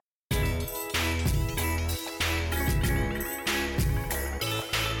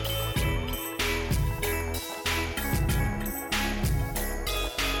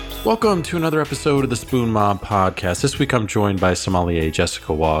Welcome to another episode of the Spoon Mob podcast. This week I'm joined by Sommelier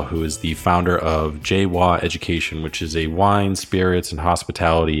Jessica Waugh, who is the founder of JWaugh Education, which is a wine, spirits, and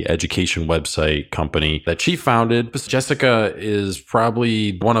hospitality education website company that she founded. Jessica is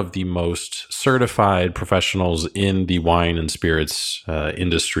probably one of the most certified professionals in the wine and spirits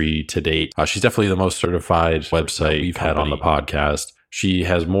industry to date. She's definitely the most certified website we've had on the podcast. She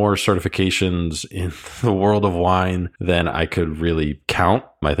has more certifications in the world of wine than I could really count.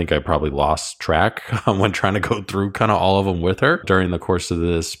 I think I probably lost track when trying to go through kind of all of them with her during the course of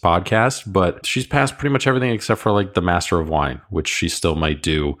this podcast. But she's passed pretty much everything except for like the Master of Wine, which she still might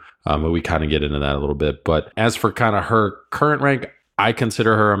do. But we kind of get into that a little bit. But as for kind of her current rank, I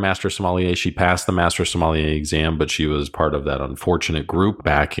consider her a Master Sommelier. She passed the Master Sommelier exam, but she was part of that unfortunate group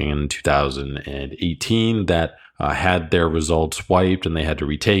back in 2018 that had their results wiped and they had to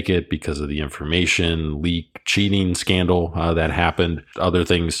retake it because of the information leak cheating scandal that happened. Other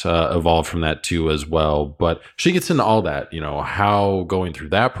things evolved from that too as well. But she gets into all that, how going through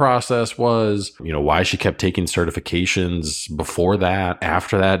that process was, why she kept taking certifications before that,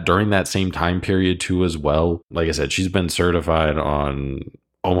 after that, during that same time period too as well. Like I said, she's been certified on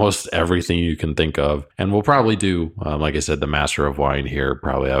almost everything you can think of. And we'll probably do, like I said, the Master of Wine here,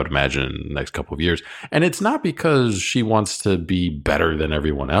 probably I would imagine in the next couple of years. And it's not because she wants to be better than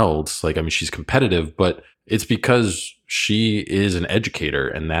everyone else. She's competitive, but it's because she is an educator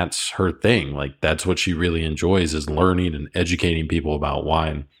and that's her thing. That's what she really enjoys, is learning and educating people about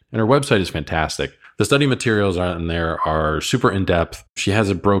wine. And her website is fantastic. The study materials on there are super in-depth. She has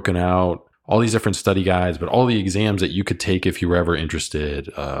it broken out, all these different study guides, but all the exams that you could take if you were ever interested,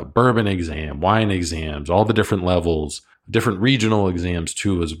 bourbon exam, wine exams, all the different levels, different regional exams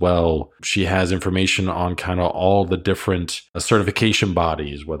too as well. She has information on kind of all the different certification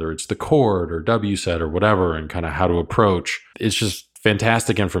bodies, whether it's the Court or WSET or whatever, and kind of how to approach. It's just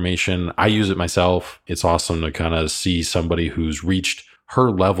fantastic information. I use it myself. It's awesome to kind of see somebody who's reached her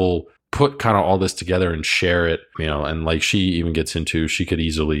level put kind of all this together and share it, and like she even gets into, she could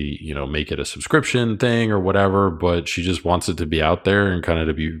easily, make it a subscription thing or whatever, but she just wants it to be out there and kind of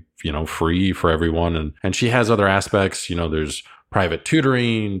to be, free for everyone. And she has other aspects, there's private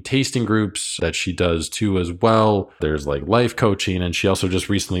tutoring, tasting groups that she does too as well. There's like life coaching, and she also just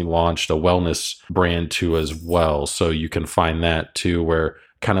recently launched a wellness brand too as well. So you can find that too, where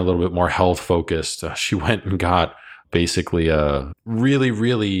kind of a little bit more health focused. She went and got basically a really,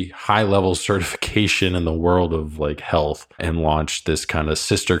 really high level certification in the world of like health and launched this kind of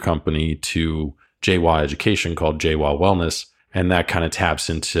sister company to JWaugh Education called JWaugh Wellness. And that kind of taps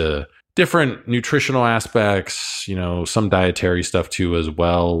into different nutritional aspects, some dietary stuff too as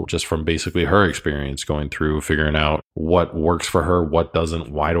well, just from basically her experience going through figuring out what works for her, what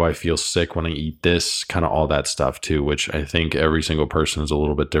doesn't, why do I feel sick when I eat this, kind of all that stuff too, which I think every single person is a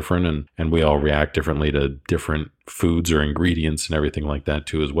little bit different, and we all react differently to different foods or ingredients and everything like that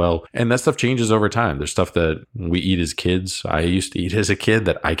too as well. And that stuff changes over time. There's stuff that we eat as kids, I used to eat as a kid,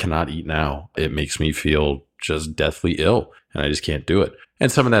 that I cannot eat now. It makes me feel just deathly ill and I just can't do it.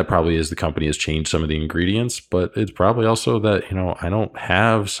 And some of that probably is the company has changed some of the ingredients, but it's probably also that, I don't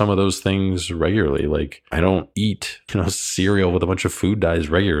have some of those things regularly. Like I don't eat, cereal with a bunch of food dyes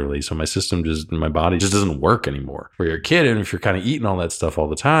regularly. So my body just doesn't work anymore. For your kid, and if you're kind of eating all that stuff all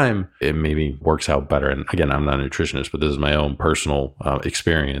the time, it maybe works out better. And again, I'm not a nutritionist, but this is my own personal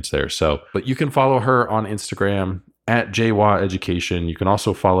experience there. So, but you can follow her on Instagram at JWaugh Education. You can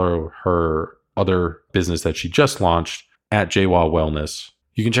also follow her other business that she just launched at JWaugh Wellness.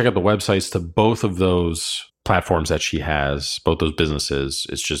 You can check out the websites to both of those platforms that she has, both those businesses.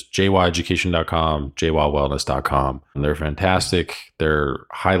 It's just jwaugeducation.com, jwaughwellness.com. And they're fantastic. They're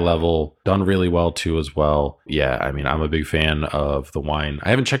high level, done really well too as well. Yeah, I'm a big fan of the wine. I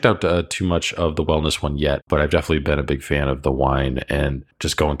haven't checked out too much of the wellness one yet, but I've definitely been a big fan of the wine and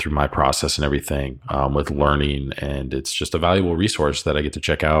just going through my process and everything with learning. And it's just a valuable resource that I get to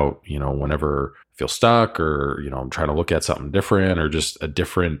check out, whenever I feel stuck or, I'm trying to look at something different or just a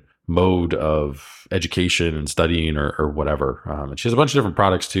different mode of education and studying or whatever. And she has a bunch of different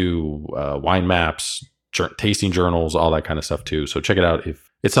products too, wine maps, tasting journals, all that kind of stuff too. So check it out if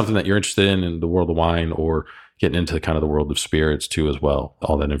it's something that you're interested in the world of wine or getting into kind of the world of spirits too as well.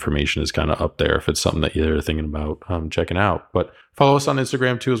 All that information is kind of up there if it's something that you're thinking about checking out. But follow us on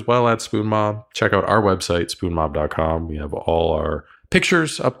Instagram too as well at SpoonMob. Check out our website, spoonmob.com. We have all our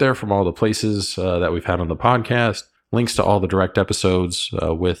pictures up there from all the places that we've had on the podcast. Links to all the direct episodes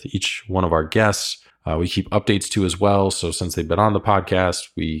with each one of our guests. We keep updates too as well. So since they've been on the podcast,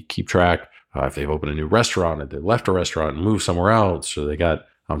 we keep track if they've opened a new restaurant, if they left a restaurant and moved somewhere else, or they got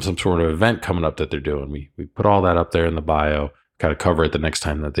some sort of event coming up that they're doing. We put all that up there in the bio, kind of cover it the next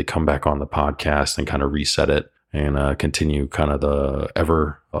time that they come back on the podcast and kind of reset it and continue kind of the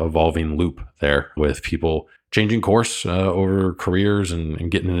ever evolving loop there with people changing course over careers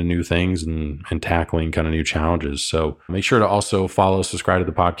and getting into new things and tackling kind of new challenges. So make sure to also follow, subscribe to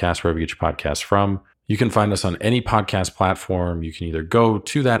the podcast wherever you get your podcasts from. You can find us on any podcast platform. You can either go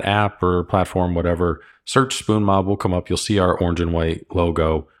to that app or platform, whatever, search Spoon Mob will come up. You'll see our orange and white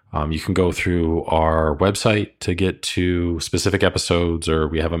logo. You can go through our website to get to specific episodes, or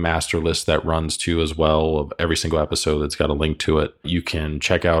we have a master list that runs too as well of every single episode that's got a link to it. You can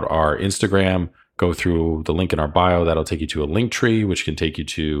check out our Instagram, go through the link in our bio. That'll take you to a link tree, which can take you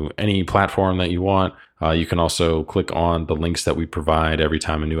to any platform that you want. You can also click on the links that we provide every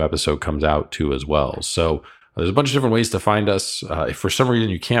time a new episode comes out too as well. So there's a bunch of different ways to find us. If for some reason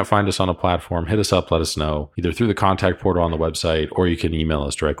you can't find us on a platform, hit us up, let us know, either through the contact portal on the website, or you can email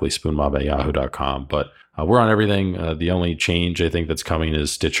us directly, spoonmob@yahoo.com. But we're on everything. The only change I think that's coming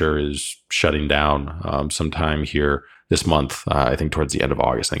is Stitcher is shutting down sometime here this month, I think towards the end of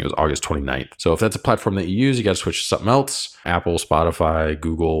August. I think it was August 29th. So if that's a platform that you use, you got to switch to something else. Apple, Spotify,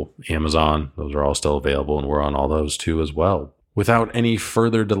 Google, Amazon, those are all still available, and we're on all those too as well. Without any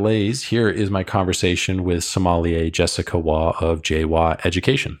further delays, here is my conversation with Sommelier Jessica Waugh of JWaugh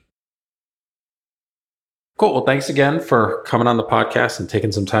Education. Cool. Well, thanks again for coming on the podcast and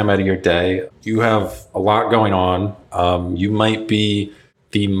taking some time out of your day. You have a lot going on. You might be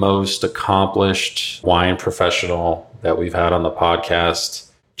the most accomplished wine professional that we've had on the podcast.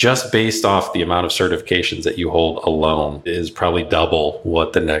 Just based off the amount of certifications that you hold alone is probably double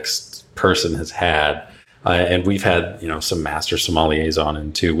what the next person has had. And we've had, some master sommeliers on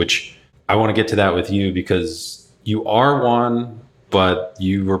in too, which I want to get to that with you because you are one, but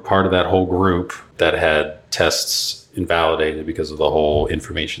you were part of that whole group that had tests invalidated because of the whole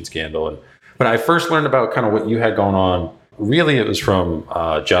information scandal. And when I first learned about kind of what you had going on, really it was from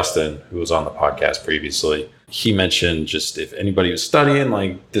Justin, who was on the podcast previously. He mentioned just if anybody was studying,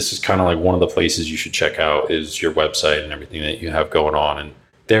 like this is kind of like one of the places you should check out is your website and everything that you have going on. And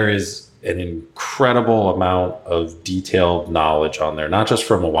there is an incredible amount of detailed knowledge on there, not just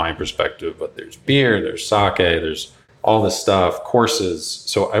from a wine perspective, but there's beer, there's sake, there's all this stuff, courses.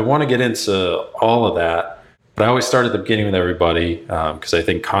 So I want to get into all of that, but I always start at the beginning with everybody because I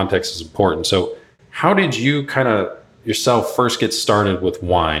think context is important. So how did you kind of yourself first get started with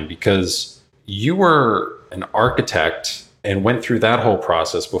wine? Because you were an architect and went through that whole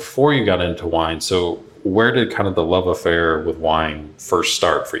process before you got into wine. So where did kind of the love affair with wine first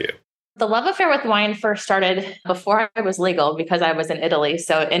start for you? The love affair with wine first started before I was legal because I was in Italy.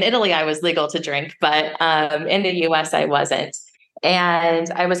 So in Italy, I was legal to drink, but in the US, I wasn't.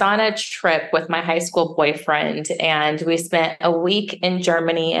 And I was on a trip with my high school boyfriend, and we spent a week in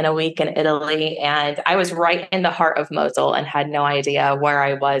Germany and a week in Italy. And I was right in the heart of Mosul and had no idea where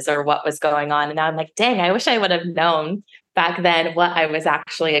I was or what was going on. And now I'm like, dang, I wish I would have known back then what I was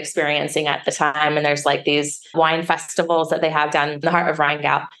actually experiencing at the time. And there's like these wine festivals that they have down in the heart of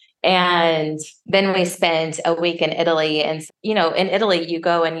Rheingau. And then we spent a week in Italy. And, in Italy, you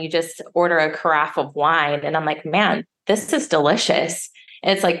go and you just order a carafe of wine. And I'm like, man, this is delicious.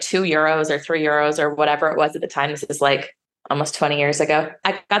 And it's like €2 or €3 or whatever it was at the time. This is like almost 20 years ago.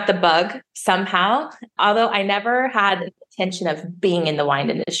 I got the bug somehow, although I never had the intention of being in the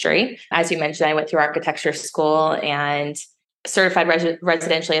wine industry. As you mentioned, I went through architecture school and certified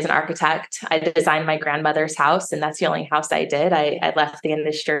residentially as an architect. I designed my grandmother's house, and that's the only house I did. I left the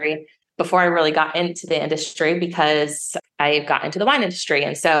industry before I really got into the industry because I got into the wine industry.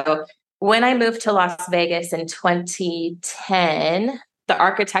 And so when I moved to Las Vegas in 2010, the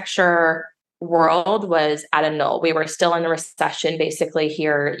architecture world was at a null. We were still in a recession. Basically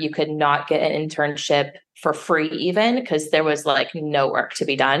here, you could not get an internship for free even because there was like no work to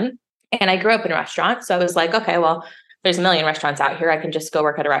be done. And I grew up in restaurants. So I was like, okay, well, there's a million restaurants out here. I can just go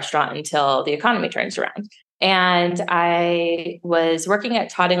work at a restaurant until the economy turns around. And I was working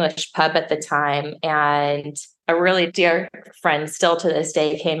at Todd English Pub at the time. And a really dear friend still to this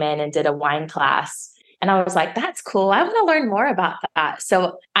day came in and did a wine class. And I was like, that's cool. I want to learn more about that.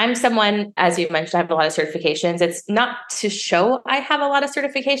 So I'm someone, as you mentioned, I have a lot of certifications. It's not to show I have a lot of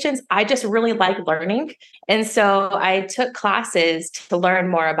certifications. I just really like learning. And so I took classes to learn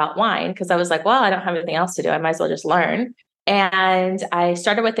more about wine because I was like, well, I don't have anything else to do. I might as well just learn. And I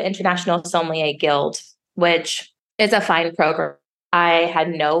started with the International Sommelier Guild, which is a fine program. I had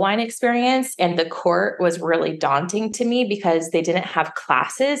no wine experience, and the court was really daunting to me because they didn't have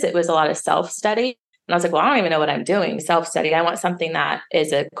classes. It was a lot of self-study. And I was like, well, I don't even know what I'm doing. Self-study. I want something that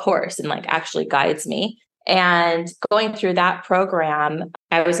is a course and like actually guides me. And going through that program,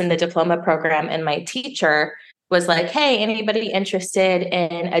 I was in the diploma program, and my teacher was like, hey, anybody interested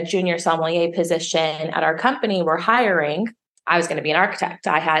in a junior sommelier position at our company? We're hiring. I was going to be an architect.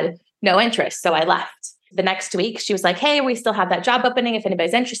 I had no interest, so I left. The next week, she was like, hey, we still have that job opening. If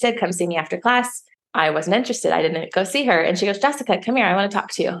anybody's interested, come see me after class. I wasn't interested. I didn't go see her. And she goes, Jessica, come here. I want to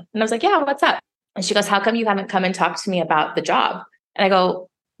talk to you. And I was like, yeah, what's up? And she goes, how come you haven't come and talked to me about the job? And I go,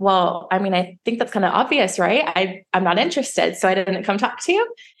 well, I mean, I think that's kind of obvious, right? I'm not interested. So I didn't come talk to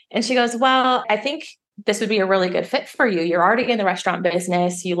you. And she goes, well, I think this would be a really good fit for you. You're already in the restaurant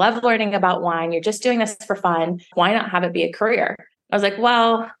business. You love learning about wine. You're just doing this for fun. Why not have it be a career? I was like,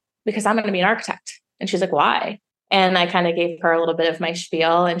 well, because I'm going to be an architect. And she's like, why? And I kind of gave her a little bit of my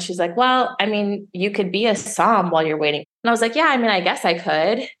spiel. And she's like, well, I mean, you could be a somm while you're waiting. And I was like, yeah, I mean, I guess I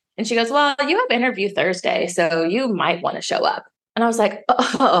could. And she goes, well, you have interview Thursday, so you might want to show up. And I was like,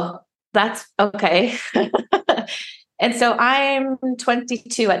 oh, that's okay. And so I'm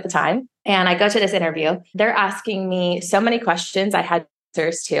 22 at the time, and I go to this interview. They're asking me so many questions I had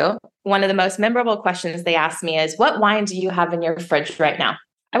answers to. One of the most memorable questions they asked me is, what wine do you have in your fridge right now?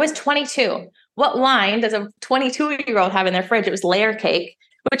 I was 22. What wine does a 22-year-old have in their fridge? It was layer cake,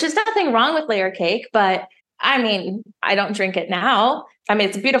 which is nothing wrong with layer cake, but I mean, I don't drink it now. I mean,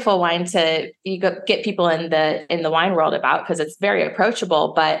 it's a beautiful wine to get people in the wine world about because it's very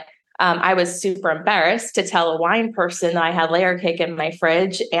approachable, but I was super embarrassed to tell a wine person that I had layer cake in my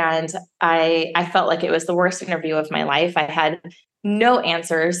fridge. And I felt like it was the worst interview of my life. I had no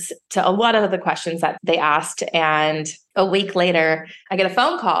answers to a lot of the questions that they asked. And a week later, I get a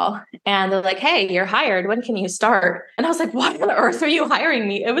phone call and they're like, hey, you're hired. When can you start? And I was like, why on earth are you hiring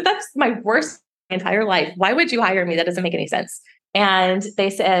me? That's my worst entire life. Why would you hire me? That doesn't make any sense. And they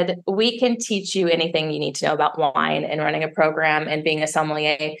said, we can teach you anything you need to know about wine and running a program and being a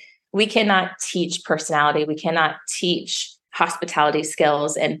sommelier. We cannot teach personality. We cannot teach hospitality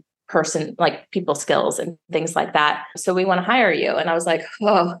skills and people skills and things like that. So we want to hire you. And I was like,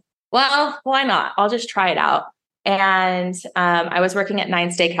 oh, well, why not? I'll just try it out. And I was working at Nine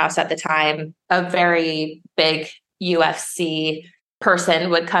Steakhouse at the time. A very big UFC person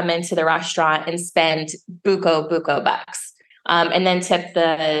would come into the restaurant and spend buco bucks, and then tip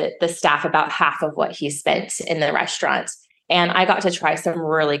the staff about half of what he spent in the restaurant. And I got to try some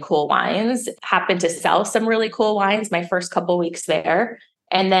really cool wines, happened to sell some really cool wines my first couple weeks there.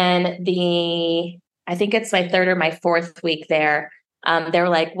 And then I think it's my third or my fourth week there, they were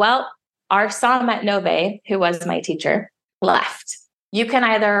like, well, our somm at Nove, who was my teacher, left. You can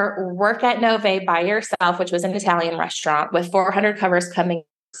either work at Nove by yourself, which was an Italian restaurant with 400 covers coming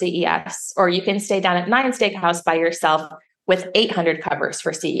CES, or you can stay down at Nine Steakhouse by yourself with 800 covers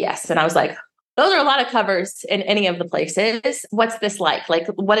for CES. And I was like, those are a lot of covers in any of the places. What's this like? Like,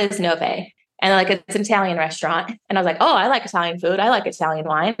 what is Nove? And like, it's an Italian restaurant. And I was like, oh, I like Italian food. I like Italian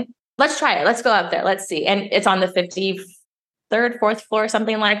wine. Let's try it. Let's go up there. Let's see. And it's on the 53rd, fourth floor,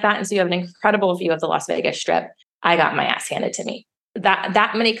 something like that. And so you have an incredible view of the Las Vegas Strip. I got my ass handed to me.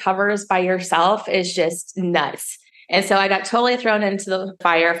 That many covers by yourself is just nuts. And so I got totally thrown into the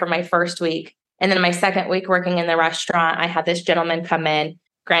fire for my first week. And then my second week working in the restaurant, I had this gentleman come in.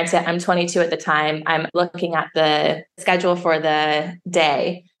 Granted, I'm 22 at the time. I'm looking at the schedule for the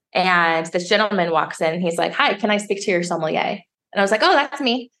day. And this gentleman walks in. He's like, hi, can I speak to your sommelier? And I was like, oh, that's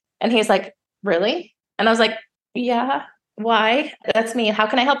me. And he's like, really? And I was like, yeah, why? That's me. How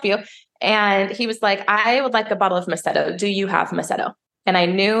can I help you? And he was like, I would like a bottle of Macedo. Do you have Macedo? And I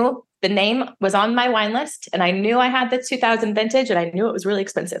knew the name was on my wine list, and I knew I had the 2000 vintage, and I knew it was really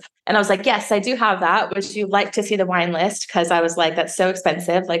expensive. And I was like, yes, I do have that. Would you like to see the wine list? Because I was like, that's so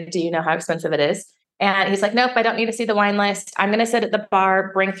expensive. Like, do you know how expensive it is? And he's like, nope, I don't need to see the wine list. I'm going to sit at the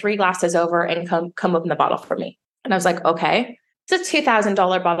bar, bring 3 glasses over, and come open the bottle for me. And I was like, okay. It's a $2,000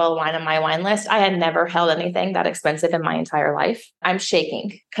 bottle of wine on my wine list. I had never held anything that expensive in my entire life. I'm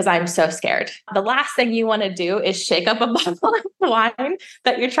shaking because I'm so scared. The last thing you want to do is shake up a bottle of wine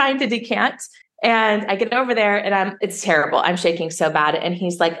that you're trying to decant. And I get over there and it's terrible. I'm shaking so bad. And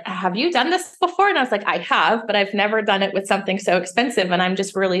he's like, have you done this before? And I was like, I have, but I've never done it with something so expensive. And I'm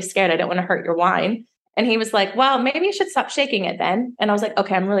just really scared. I don't want to hurt your wine. And he was like, well, maybe you should stop shaking it then. And I was like,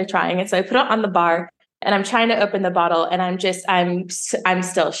 okay, I'm really trying. And so I put it on the bar. And I'm trying to open the bottle and I'm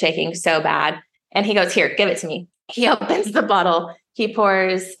still shaking so bad. And he goes, here, give it to me. He opens the bottle. He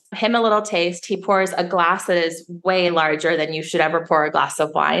pours him a little taste. He pours a glass that is way larger than you should ever pour a glass of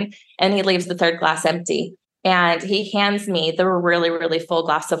wine. And he leaves the third glass empty. And he hands me the really, really full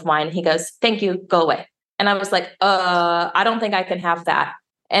glass of wine. He goes, thank you, go away. And I was like, I don't think I can have that.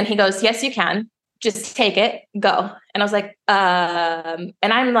 And he goes, yes, you can. Just take it, go. And I was like, and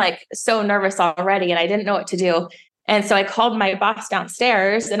I'm like so nervous already and I didn't know what to do. And so I called my boss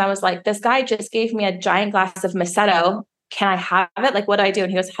downstairs and I was like, this guy just gave me a giant glass of Macedo. Can I have it? Like, what do I do?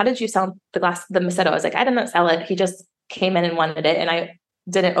 And he goes, how did you sell the Macedo? I was like, I didn't sell it. He just came in and wanted it. And I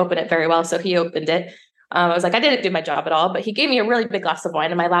didn't open it very well. So he opened it. I was like, I didn't do my job at all, but he gave me a really big glass of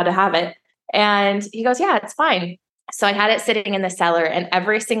wine. Am I allowed to have it? And he goes, yeah, it's fine. So I had it sitting in the cellar. And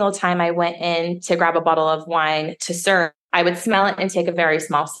every single time I went in to grab a bottle of wine to serve, I would smell it and take a very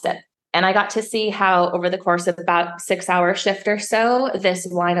small sip. And I got to see how over the course of about 6 hour shift or so, this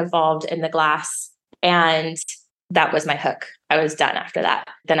wine evolved in the glass. And that was my hook. I was done after that.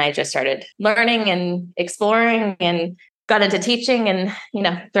 Then I just started learning and exploring and got into teaching, and,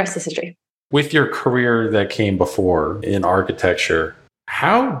 the rest is history. With your career that came before in architecture,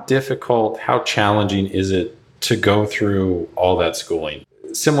 how difficult, how challenging is it to go through all that schooling?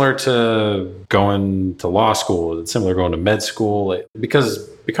 Similar to going to law school, it's similar to going to med school, because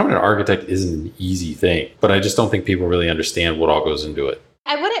becoming an architect isn't an easy thing, but I just don't think people really understand what all goes into it.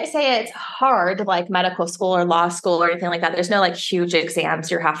 I wouldn't say it's hard like medical school or law school or anything like that. There's no like huge exams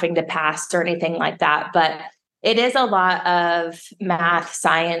you're having to pass or anything like that, but it is a lot of math,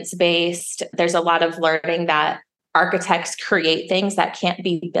 science based. There's a lot of learning that architects create things that can't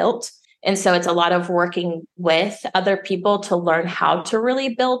be built. And so it's a lot of working with other people to learn how to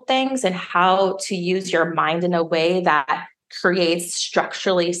really build things and how to use your mind in a way that creates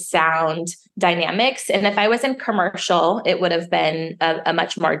structurally sound dynamics. And if I was in commercial, it would have been a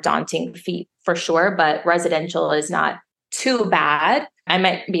much more daunting feat for sure, but residential is not too bad. I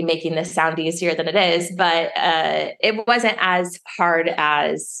might be making this sound easier than it is, but it wasn't as hard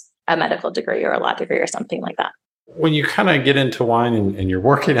as a medical degree or a law degree or something like that. When you kind of get into wine and you're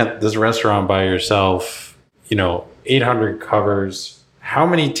working at this restaurant by yourself, 800 covers, how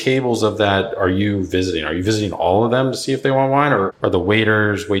many tables of that are you visiting? Are you visiting all of them to see if they want wine, or are the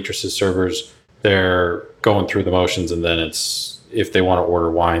waiters, waitresses, servers, they're going through the motions, and then it's, if they want to order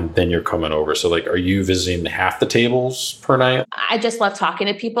wine, then you're coming over? So like, are you visiting half the tables per night? I just love talking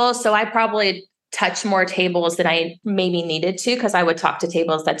to people. So I probably touch more tables than I maybe needed to, because I would talk to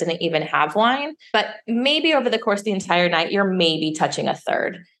tables that didn't even have wine. But maybe over the course of the entire night, you're maybe touching a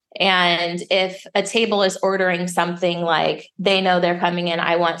third. And if a table is ordering something like they know they're coming in,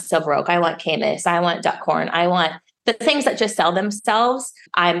 I want silver oak, I want Camus, I want duckhorn, I want the things that just sell themselves,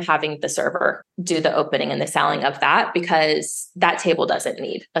 I'm having the server do the opening and the selling of that, because that table doesn't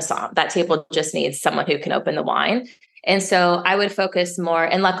need a som. That table just needs someone who can open the wine. And so I would focus more,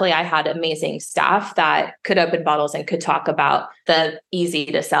 and luckily I had amazing staff that could open bottles and could talk about the easy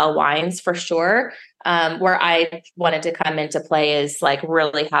to sell wines for sure. Where I wanted to come into play is like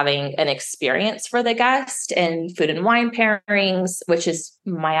really having an experience for the guest and food and wine pairings, which is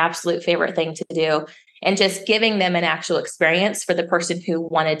my absolute favorite thing to do. And just giving them an actual experience for the person who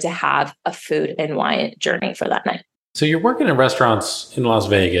wanted to have a food and wine journey for that night. So you're working in restaurants in Las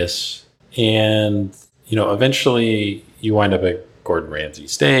Vegas, and eventually you wind up at Gordon Ramsay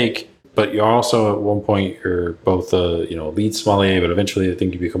Steak, but you also at one point you're both a lead sommelier, but eventually I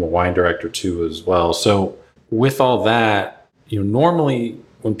think you become a wine director too as well. So with all that, normally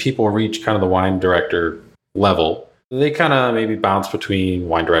when people reach kind of the wine director level, they kind of maybe bounce between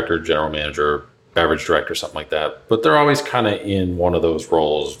wine director, general manager, beverage director, something like that. But they're always kind of in one of those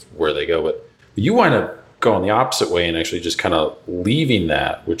roles where they go. But you wind up going the opposite way and actually just kind of leaving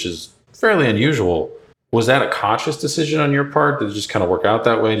that, which is fairly unusual. Was that a conscious decision on your part? Did it just kind of work out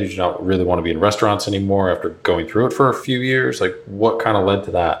that way? Did you not really want to be in restaurants anymore after going through it for a few years? Like, what kind of led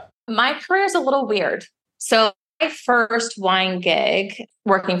to that? My career is a little weird. So my first wine gig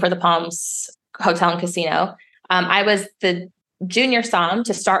working for the Palms Hotel and Casino, I was the junior somm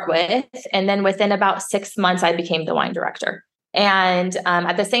to start with. And then within about 6 months, I became the wine director. And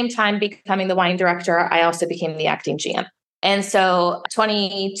at the same time becoming the wine director, I also became the acting GM. And so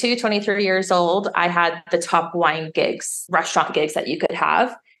 22, 23 years old, I had the top wine gigs, restaurant gigs that you could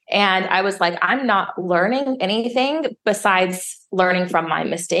have. And I was like, I'm not learning anything besides learning from my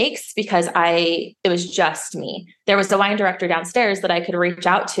mistakes, because it was just me. There was a wine director downstairs that I could reach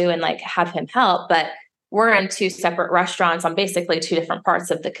out to and like have him help, but we're in two separate restaurants on basically two different parts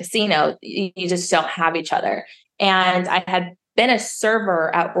of the casino. You just don't have each other. And I had been a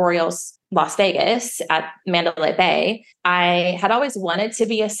server at Orioles Las Vegas at Mandalay Bay. I had always wanted to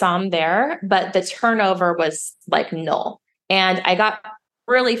be a somm there, but the turnover was like null. And I got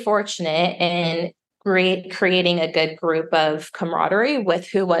really fortunate in creating a good group of camaraderie with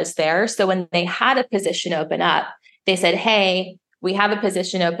who was there. So when they had a position open up, they said, hey, we have a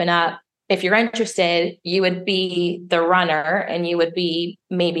position open up. If you're interested, you would be the runner and you would be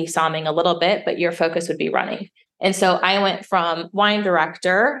maybe somming a little bit, but your focus would be running. And so I went from wine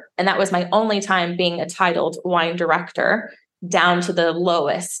director, and that was my only time being a titled wine director, down to the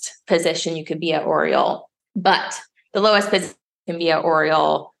lowest position you could be at Oriole. But the lowest position can be at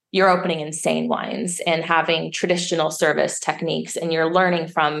Oriole, you're opening insane wines and having traditional service techniques, and you're learning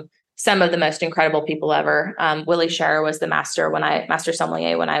from some of the most incredible people ever. Willie Scherer was the master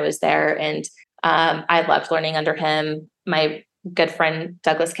sommelier when I was there, and I loved learning under him. My good friend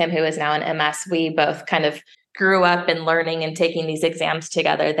Douglas Kim, who is now in MS, we both kind of grew up in learning and taking these exams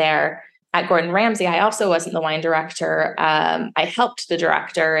together there. At Gordon Ramsay, I also wasn't the wine director. I helped the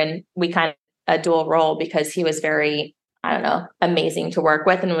director, and we kind of a dual role because he was very, I don't know, amazing to work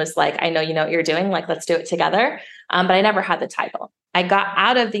with and was like, I know you know what you're doing, like, let's do it together. But I never had the title. I got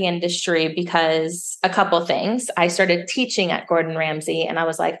out of the industry because a couple of things. I started teaching at Gordon Ramsay, and I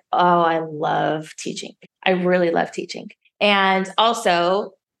was like, oh, I love teaching. I really love teaching. And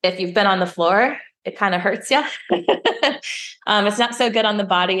also, if you've been on the floor, it kind of hurts you. It's not so good on the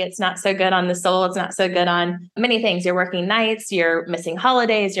body. It's not so good on the soul. It's not so good on many things. You're working nights, you're missing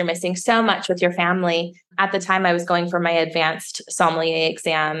holidays, you're missing so much with your family. At the time, I was going for my advanced sommelier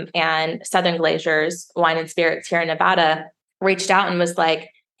exam, and Southern Glazers Wine and Spirits here in Nevada reached out and was like,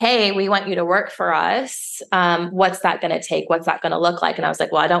 hey, we want you to work for us. What's that going to take? What's that going to look like? And I was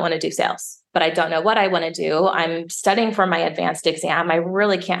like, well, I don't want to do sales, but I don't know what I want to do. I'm studying for my advanced exam. I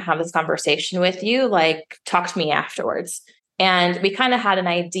really can't have this conversation with you. Like, talk to me afterwards. And we kind of had an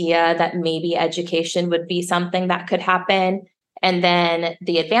idea that maybe education would be something that could happen. And then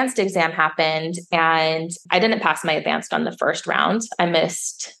the advanced exam happened, and I didn't pass my advanced on the first round. I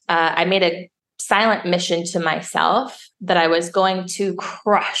made a silent mission to myself that I was going to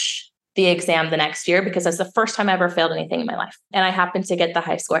crush the exam the next year, because that's the first time I ever failed anything in my life. And I happened to get the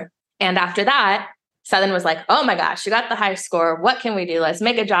high score. And after that, Southern was like, oh my gosh, you got the high score. What can we do? Let's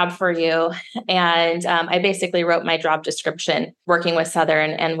make a job for you. And I basically wrote my job description working with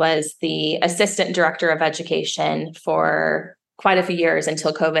Southern, and was the assistant director of education for quite a few years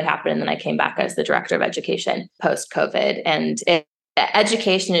until COVID happened. And then I came back as the director of education post-COVID. And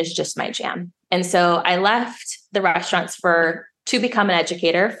education is just my jam. And so I left the restaurants to become an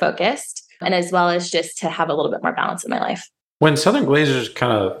educator focused, and as well as just to have a little bit more balance in my life. When Southern Glazers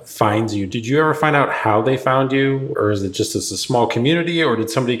kind of finds you, did you ever find out how they found you? Or is it just as a small community? Or did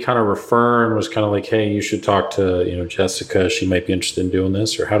somebody kind of refer and was kind of like, hey, you should talk to, Jessica, she might be interested in doing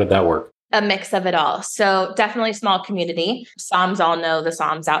this? Or how did that work? A mix of it all. So definitely small community. Somms all know the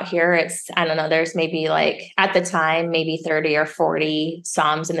Somms out here. I don't know, there's maybe like at the time, maybe 30 or 40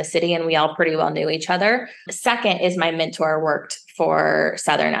 Somms in the city, and we all pretty well knew each other. Second is my mentor worked for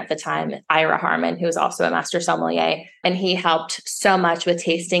Southern at the time, Ira Harmon, who was also a master sommelier. And he helped so much with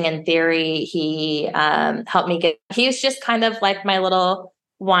tasting and theory. He helped me he was just kind of like my little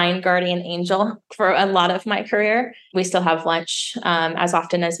wine guardian angel for a lot of my career. We still have lunch as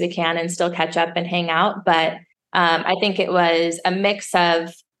often as we can and still catch up and hang out. But I think it was a mix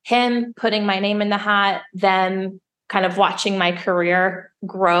of him putting my name in the hat, them kind of watching my career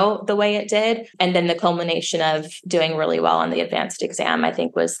grow the way it did. And then the culmination of doing really well on the advanced exam, I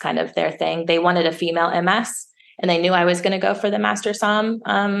think, was kind of their thing. They wanted a female MS, and they knew I was going to go for the Master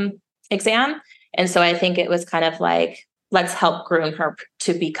Somm exam. And so I think it was kind of like, let's help groom her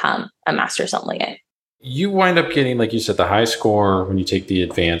to become a master sommelier. You wind up getting, like you said, the high score when you take the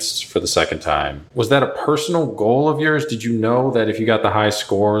advanced for the second time. Was that a personal goal of yours? Did you know that if you got the high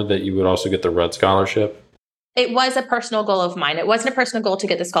score that you would also get the Red Scholarship? It was a personal goal of mine. It wasn't a personal goal to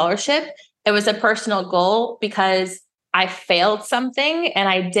get the scholarship. It was a personal goal because I failed something and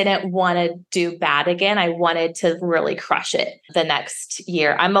I didn't want to do bad again. I wanted to really crush it the next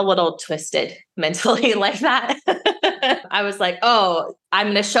year. I'm a little twisted mentally like that. I was like, oh, I'm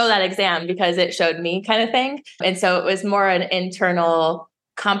going to show that exam because it showed me, kind of thing. And so it was more an internal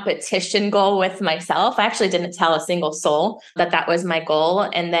competition goal with myself. I actually didn't tell a single soul that was my goal.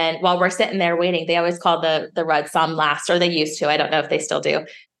 And then while we're sitting there waiting, they always call the Red Somm last, or they used to. I don't know if they still do.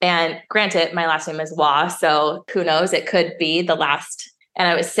 And granted, my last name is Waugh, so who knows? It could be the last. And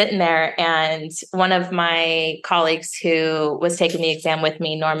I was sitting there, and one of my colleagues who was taking the exam with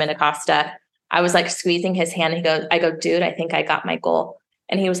me, Norman Acosta, I was like squeezing his hand. I go, dude, I think I got my goal.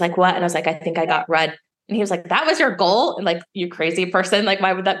 And he was like, what? And I was like, I think I got Red. And he was like, that was your goal? And like, you crazy person, like,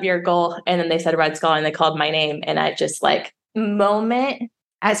 why would that be your goal? And then they said Red Scholar, and they called my name. And I just like, moment,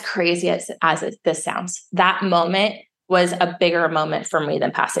 as crazy as this sounds, that moment was a bigger moment for me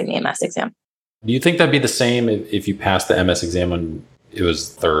than passing the MS exam. Do you think that'd be the same if you passed the MS exam and it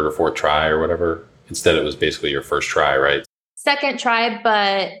was third or fourth try or whatever? Instead, it was basically your first try, right? Second try,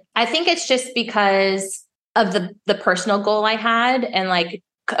 but I think it's just because of the personal goal I had, and like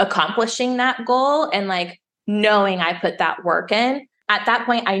accomplishing that goal, and like knowing I put that work in. At that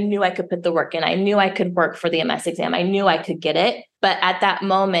point, I knew I could put the work in. I knew I could work for the MS exam. I knew I could get it. But at that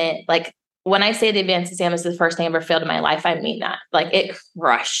moment, like when I say the advanced exam is the first thing I ever failed in my life, I mean that. Like it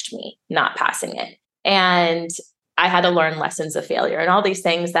crushed me not passing it. And I had to learn lessons of failure and all these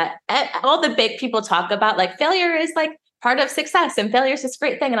things that all the big people talk about, like failure is like part of success and failure is this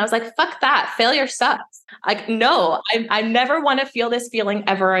great thing. And I was like, fuck that. Failure sucks. Like, no, I never want to feel this feeling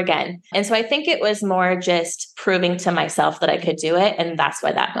ever again. And so I think it was more just proving to myself that I could do it. And that's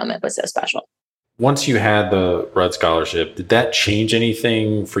why that moment was so special. Once you had the Red Scholarship, did that change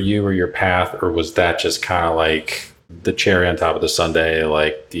anything for you or your path? Or was that just kind of like the cherry on top of the sundae,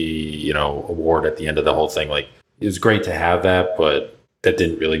 like the, award at the end of the whole thing? Like, it was great to have that, but that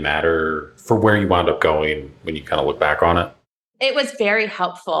didn't really matter for where you wound up going when you kind of look back on it? It was very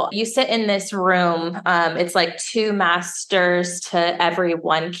helpful. You sit in this room. It's like 2 masters to every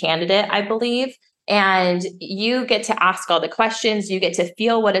 1 candidate, I believe. And you get to ask all the questions. You get to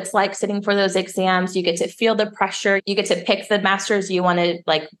feel what it's like sitting for those exams. You get to feel the pressure. You get to pick the masters you want to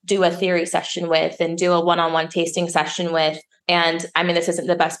like do a theory session with and do a one-on-one tasting session with. And I mean, this isn't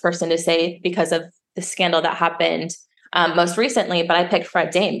the best person to say because of the scandal that happened most recently, but I picked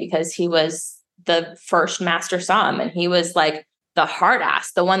Fred Dame because he was the first master somm and he was like the hard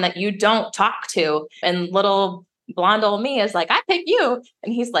ass, the one that you don't talk to. And little blonde old me is like, I pick you.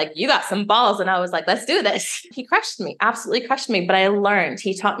 And he's like, you got some balls. And I was like, let's do this. He crushed me, absolutely crushed me. But I learned,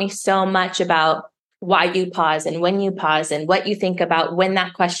 he taught me so much about why you pause and when you pause and what you think about when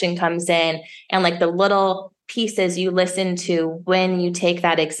that question comes in and like the little pieces you listen to when you take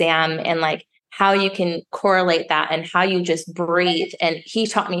that exam and like how you can correlate that and how you just breathe. And he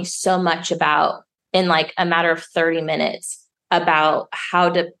taught me so much about in like a matter of 30 minutes about how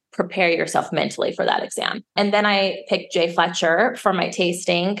to prepare yourself mentally for that exam. And then I picked Jay Fletcher for my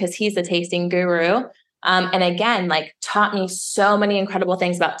tasting because he's the tasting guru. And again, like taught me so many incredible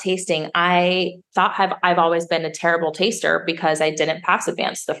things about tasting. I thought I've always been a terrible taster because I didn't pass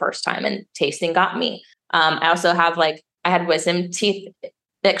advanced the first time and tasting got me. I also have I had wisdom teeth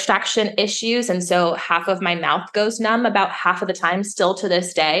extraction issues. And so half of my mouth goes numb about half of the time still to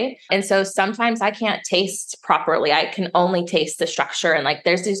this day. And so sometimes I can't taste properly. I can only taste the structure. And like,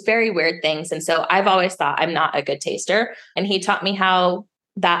 there's these very weird things. And so I've always thought I'm not a good taster. And he taught me how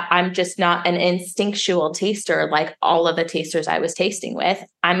that I'm just not an instinctual taster like all of the tasters I was tasting with.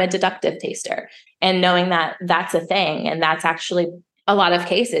 I'm a deductive taster. And knowing that that's a thing. And that's actually a lot of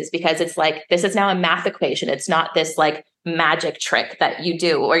cases because it's like, this is now a math equation. It's not this like magic trick that you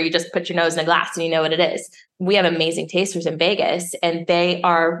do, or you just put your nose in a glass and you know what it is. We have amazing tasters in Vegas and they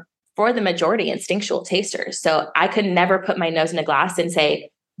are for the majority instinctual tasters. So I could never put my nose in a glass and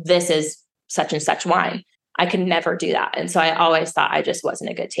say, this is such and such wine. I could never do that. And so I always thought I just wasn't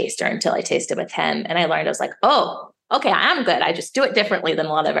a good taster until I tasted with him. And I learned, I was like, oh, okay, I'm good. I just do it differently than a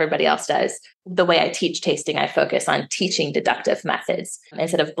lot of everybody else does. The way I teach tasting, I focus on teaching deductive methods.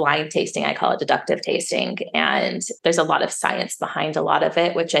 Instead of blind tasting, I call it deductive tasting. And there's a lot of science behind a lot of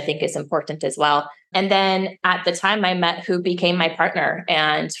it, which I think is important as well. And then at the time I met who became my partner.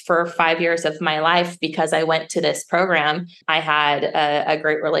 And for 5 years of my life, because I went to this program, I had a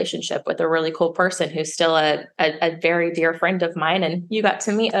great relationship with a really cool person who's still a very dear friend of mine. And you got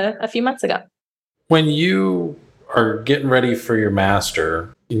to meet a few months ago. When you are getting ready for your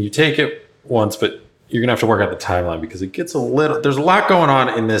master and you take it once, but you're gonna have to work out the timeline because it gets there's a lot going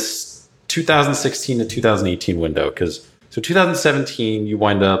on in this 2016 to 2018 window. Because so 2017, you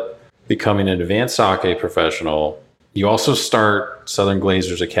wind up becoming an advanced sake professional. You also start Southern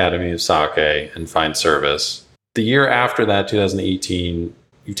Glazer's Academy of Sake and Fine Service. The year after that, 2018,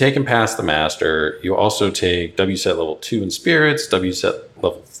 you've taken past the master. You also take WSET level 2 in spirits, WSET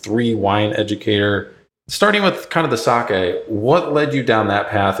level 3 wine educator. Starting with kind of the sake, what led you down that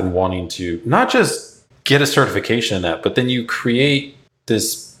path and wanting to not just get a certification in that, but then you create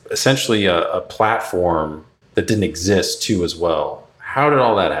this essentially a platform that didn't exist too as well. How did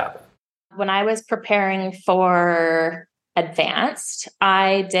all that happen? When I was preparing for advanced,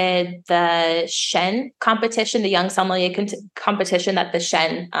 I did the Shen competition, the Young Sommelier competition that the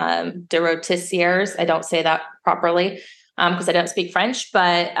Shen de Rôtisseurs, I don't say that properly, because I don't speak French,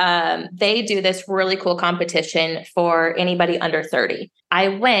 but they do this really cool competition for anybody under 30. I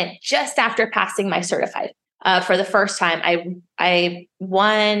went just after passing my certified. For the first time, I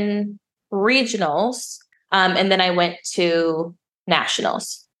won regionals, and then I went to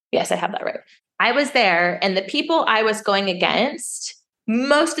nationals. Yes, I have that right. I was there, and the people I was going against,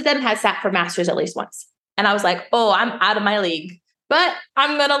 most of them had sat for masters at least once. And I was like, oh, I'm out of my league. but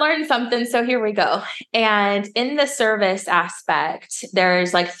I'm going to learn something. So here we go. And in the service aspect,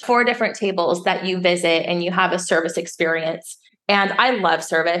 there's like 4 different tables that you visit and you have a service experience. And I love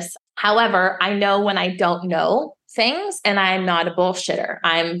service. However, I know when I don't know things, and I'm not a bullshitter.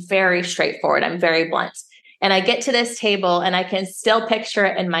 I'm very straightforward. I'm very blunt. And I get to this table and I can still picture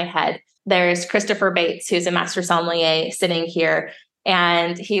it in my head. There's Christopher Bates, who's a master sommelier, sitting here.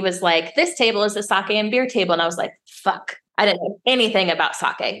 And he was like, this table is the sake and beer table. And I was like, fuck, I didn't know anything about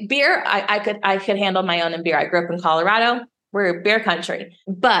sake. Beer, I could handle my own in beer. I grew up in Colorado. We're a beer country.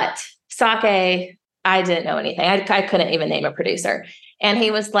 But sake, I didn't know anything. I couldn't even name a producer. And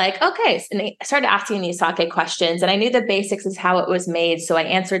he was like, okay. And he started asking these sake questions. And I knew the basics is how it was made. So I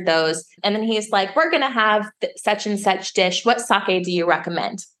answered those. And then he's like, we're going to have such and such dish. What sake do you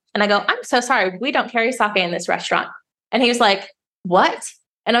recommend? And I go, I'm so sorry. We don't carry sake in this restaurant. And he was like, what?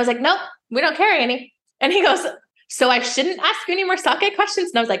 And I was like, nope, we don't carry any. And he goes, so I shouldn't ask you any more sake questions?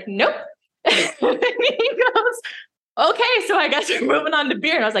 And I was like, nope. And he goes, okay, so I guess we're moving on to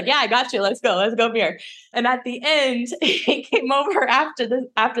beer. And I was like, yeah, I got you. Let's go beer. And at the end, he came over after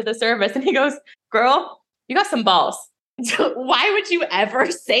the service and he goes, girl, you got some balls. Why would you ever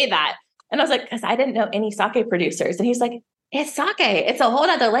say that? And I was like, because I didn't know any sake producers. And he's like, it's sake. It's a whole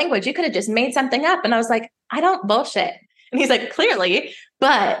other language. You could have just made something up. And I was like, I don't bullshit. And he's like, clearly,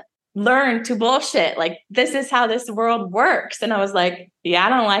 but learn to bullshit. Like, this is how this world works. And I was like, yeah, I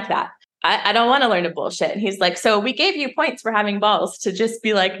don't like that. I don't want to learn to bullshit. And he's like, so we gave you points for having balls to just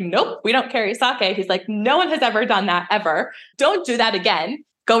be like, nope, we don't carry sake. He's like, no one has ever done that ever. Don't do that again.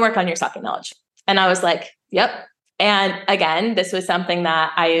 Go work on your sake knowledge. And I was like, yep. And again, this was something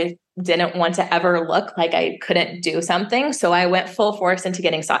that I didn't want to ever look like I couldn't do something. So I went full force into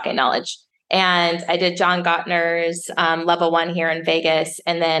getting sake knowledge. And I did John Gottner's level 1 here in Vegas.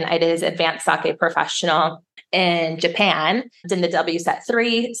 And then I did his advanced sake professional in Japan, did the WSET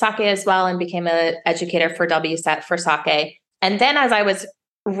 3 sake as well, and became an educator for WSET for sake. And then as I was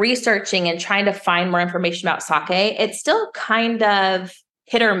researching and trying to find more information about sake, it's still kind of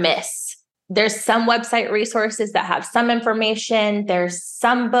hit or miss. There's some website resources that have some information. There's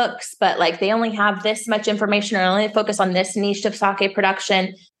some books, but like they only have this much information or only focus on this niche of sake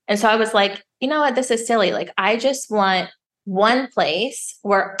production. And so I was like, you know what, this is silly. Like, I just want one place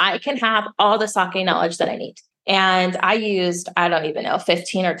where I can have all the sake knowledge that I need. And I used, I don't even know,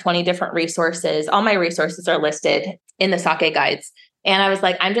 15 or 20 different resources. All my resources are listed in the sake guides. And I was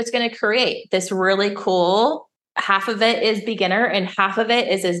like, I'm just going to create this really cool, half of it is beginner and half of it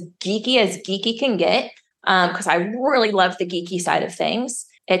is as geeky can get. Because I really love the geeky side of things.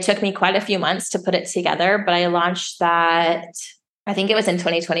 It took me quite a few months to put it together, but I launched that, I think it was in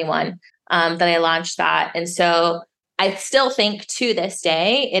 2021 that I launched that. And so I still think to this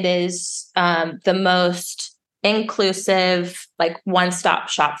day, it is the most inclusive, like one-stop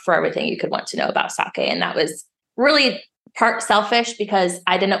shop for everything you could want to know about sake. And that was really part selfish because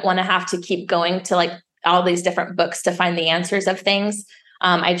I didn't want to have to keep going to like all these different books to find the answers of things.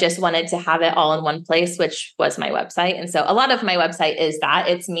 I just wanted to have it all in one place, which was my website. And so a lot of my website is that.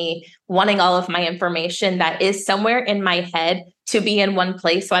 It's me wanting all of my information that is somewhere in my head to be in one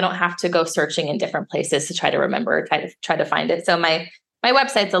place. So I don't have to go searching in different places to try to remember, try to find it. So my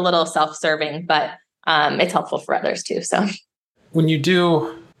website's a little self-serving, but it's helpful for others too. So when you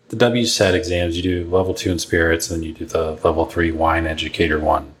do the WSET exams, you do level 2 in spirits, and then you do the level 3 wine educator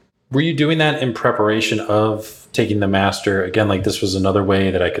one. Were you doing that in preparation of taking the master? Again, like this was another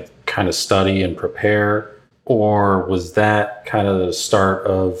way that I could kind of study and prepare, or was that kind of the start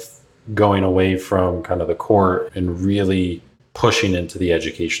of going away from kind of the court and really pushing into the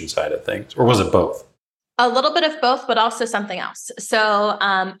education side of things? Or was it both? A little bit of both, but also something else. So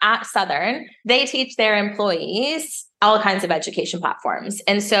at Southern, they teach their employees all kinds of education platforms.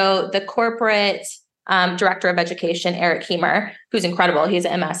 And so the corporate director of education, Eric Heemer, who's incredible. He's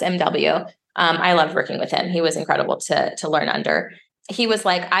an MSMW. I loved working with him. He was incredible to learn under. He was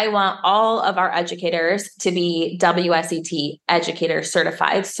like, I want all of our educators to be WSET educator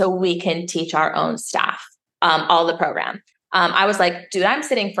certified so we can teach our own staff all the program. I was like, dude, I'm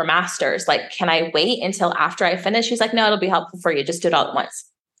sitting for masters. Like, can I wait until after I finish? He's like, no, it'll be helpful for you. Just do it all at once.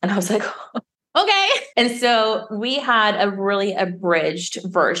 And I was like, okay. And so we had a really abridged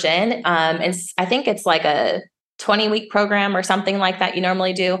version. And I think it's like a 20-week program or something like that you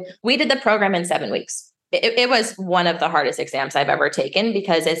normally do. We did the program in 7 weeks. It was one of the hardest exams I've ever taken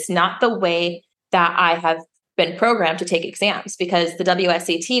because it's not the way that I have been programmed to take exams, because the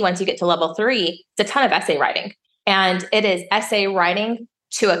WSET, once you get to level 3, it's a ton of essay writing. And it is essay writing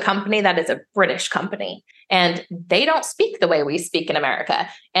to a company that is a British company. And they don't speak the way we speak in America.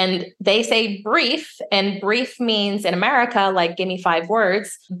 And they say brief, and brief means in America, like, give me 5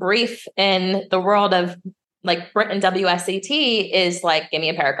 words. Brief in the world of like Britain WSET is like, give me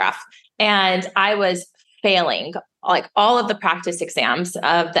a paragraph. And I was failing like all of the practice exams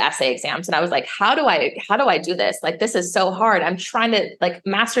of the essay exams. And I was like, how do I do this? Like, this is so hard. I'm trying to, like,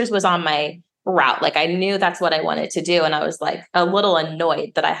 master's was on my route. Like, I knew that's what I wanted to do. And I was like a little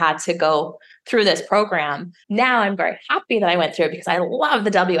annoyed that I had to go through this program. Now I'm very happy that I went through it because I love the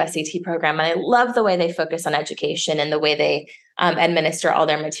WSET program and I love the way they focus on education and the way they administer all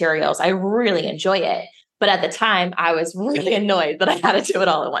their materials. I really enjoy it. But at the time, I was really annoyed that I had to do it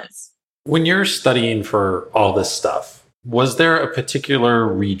all at once. When you're studying for all this stuff, was there a particular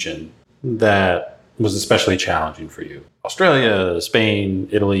region that was especially challenging for you? Australia, Spain,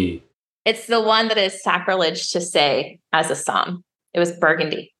 Italy? It's the one that is sacrilege to say as a somm. It was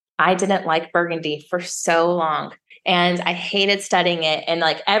Burgundy. I didn't like Burgundy for so long. And I hated studying it. And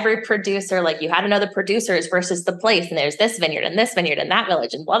like every producer, like you had to know the producers versus the place. And there's this vineyard and that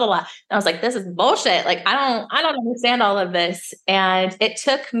village and blah, blah, blah. And I was like, this is bullshit. Like, I don't understand all of this. And it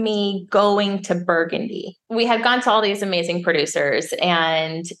took me going to Burgundy. We had gone to all these amazing producers,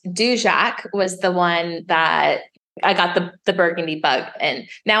 and JWaugh was the one that I got the Burgundy bug. And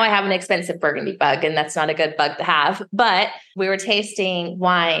now I have an expensive Burgundy bug, and that's not a good bug to have. But we were tasting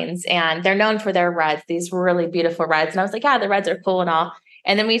wines, and they're known for their reds, these really beautiful reds. And I was like, yeah, the reds are cool and all.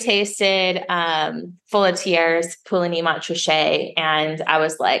 And then we tasted Foletiers, Pouligny Montrachet. And I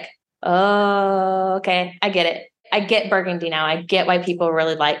was like, oh, okay, I get it. I get Burgundy now. I get why people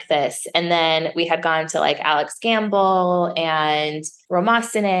really like this. And then we had gone to like Alex Gamble and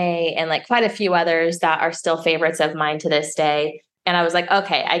Romacene and like quite a few others that are still favorites of mine to this day. And I was like,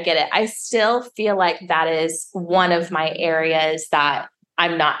 okay, I get it. I still feel like that is one of my areas that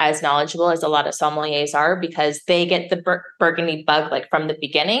I'm not as knowledgeable as a lot of sommeliers are, because they get the Burgundy bug like from the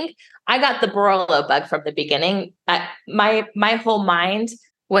beginning. I got the Barolo bug from the beginning. My whole mind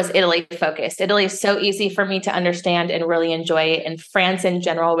was Italy focused. Italy is so easy for me to understand and really enjoy. And France in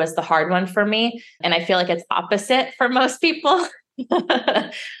general was the hard one for me. And I feel like it's opposite for most people.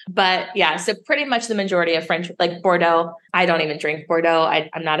 But yeah, so pretty much the majority of French, like Bordeaux. I don't even drink Bordeaux.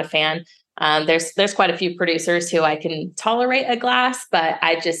 I'm not a fan. There's quite a few producers who I can tolerate a glass, but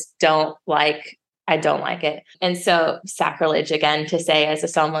I just don't like it. And so sacrilege again to say as a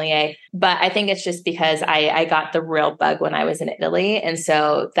sommelier, but I think it's just because I got the real bug when I was in Italy. And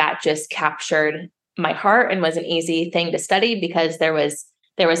so that just captured my heart and was an easy thing to study because there was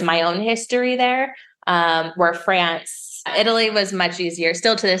my own history there, where Italy was much easier.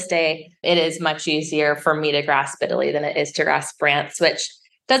 Still to this day, it is much easier for me to grasp Italy than it is to grasp France, which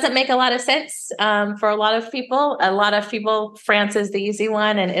doesn't make a lot of sense for a lot of people. A lot of people, France is the easy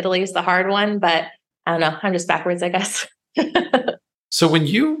one and Italy is the hard one, but I don't know. I'm just backwards, I guess. So when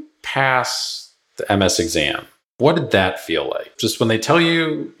you pass the MS exam, what did that feel like? Just when they tell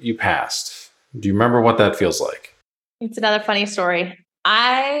you you passed, do you remember what that feels like? It's another funny story.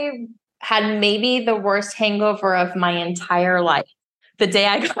 I had maybe the worst hangover of my entire life the day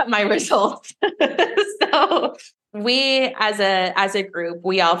I got my results. So we, as a group,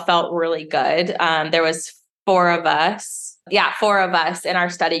 we all felt really good. There was 4 of us. Yeah, 4 of us in our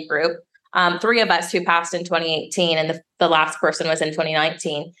study group. 3 of us who passed in 2018, and the last person was in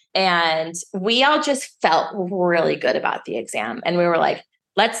 2019. And we all just felt really good about the exam. And we were like,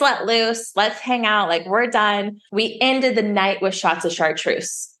 let's let loose. Let's hang out. Like, we're done. We ended the night with shots of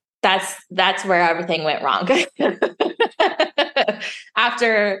chartreuse. That's where everything went wrong.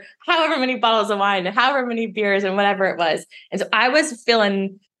 After however many bottles of wine, however many beers and whatever it was. And so I was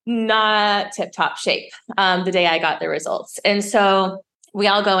feeling not tip-top shape the day I got the results. And so we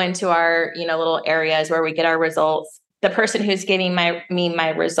all go into our, little areas where we get our results. The person who's giving me my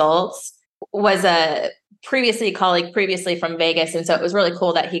results was a colleague previously from Vegas. And so it was really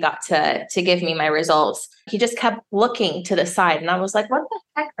cool that he got to give me my results. He just kept looking to the side. And I was like, what the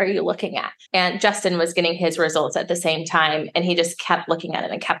heck are you looking at? And Justin was getting his results at the same time. And he just kept looking at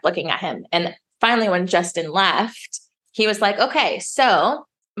him and kept looking at him. And finally, when Justin left, he was like, okay, so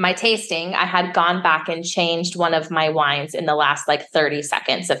my tasting, I had gone back and changed one of my wines in the last 30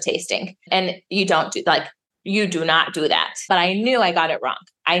 seconds of tasting. And you do not do that. But I knew I got it wrong.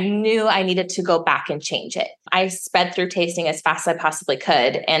 I knew I needed to go back and change it. I sped through tasting as fast as I possibly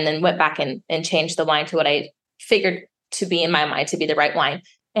could and then went back and changed the wine to what I figured to be in my mind to be the right wine.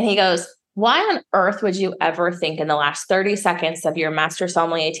 And he goes, why on earth would you ever think in the last 30 seconds of your Master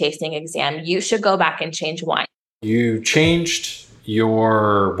Sommelier tasting exam, you should go back and change wine? You changed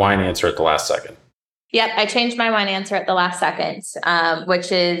your wine answer at the last second. Yep, I changed my wine answer at the last second,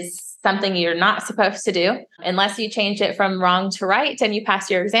 which is something you're not supposed to do. Unless you change it from wrong to right and you pass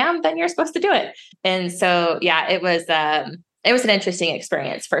your exam, then you're supposed to do it. And so, yeah, it was an interesting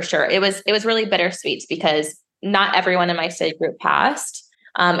experience for sure. It was really bittersweet because not everyone in my study group passed.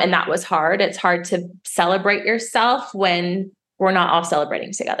 And that was hard. It's hard to celebrate yourself when we're not all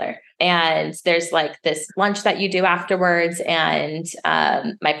celebrating together. And there's like this lunch that you do afterwards. And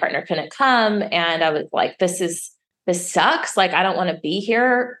my partner couldn't come. And I was like, this sucks. Like, I don't want to be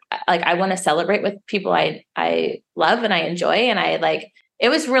here. Like, I want to celebrate with people I love and I enjoy. And it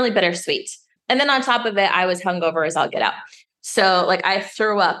was really bittersweet. And then on top of it, I was hungover as all get out. So like I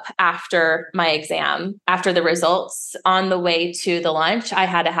threw up after my exam, after the results. On the way to the lunch, I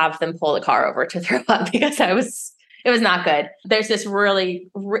had to have them pull the car over to throw up because it was not good. There's this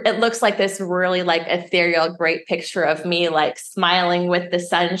it looks like this really like ethereal, great picture of me like smiling with the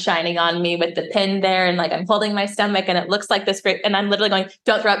sun shining on me with the pin there. And like I'm holding my stomach and it looks like this great, and I'm literally going,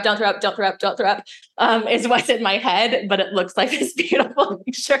 don't throw up, don't throw up, don't throw up, don't throw up, is what's in my head. But it looks like this beautiful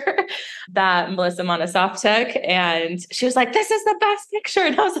picture that Melissa Monosoff took. And she was like, this is the best picture.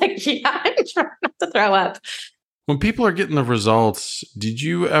 And I was like, yeah, I'm trying not to throw up. When people are getting the results, did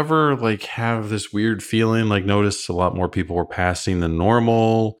you ever like have this weird feeling, like notice a lot more people were passing than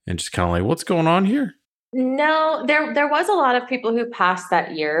normal and just kind of like, what's going on here? No, there was a lot of people who passed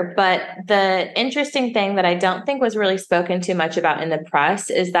that year, but the interesting thing that I don't think was really spoken too much about in the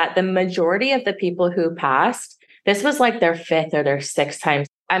press is that the majority of the people who passed, this was like their fifth or their sixth time.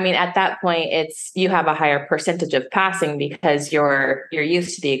 I mean, at that point, you have a higher percentage of passing because you're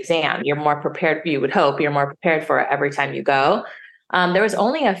used to the exam. You're more prepared, you would hope, you're more prepared for it every time you go. There was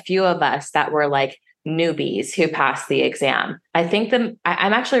only a few of us that were like newbies who passed the exam. I think I'm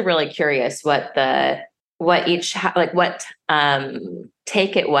actually really curious what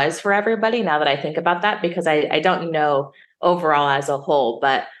take it was for everybody now that I think about that, because I don't know overall as a whole,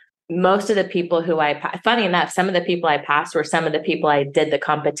 but most of the people funny enough, some of the people I passed were some of the people I did the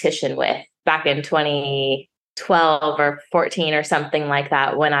competition with back in 2012 or 14 or something like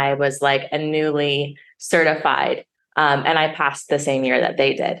that, when I was like a newly certified, and I passed the same year that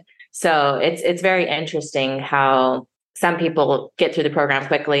they did. So it's very interesting how some people get through the program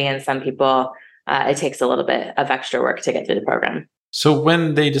quickly and some people, it takes a little bit of extra work to get through the program. So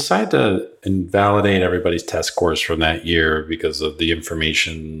when they decide to invalidate everybody's test scores from that year because of the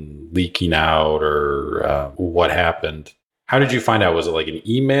information leaking out or what happened, how did you find out? Was it like an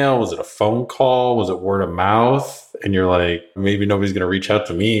email? Was it a phone call? Was it word of mouth? And you're like, maybe nobody's going to reach out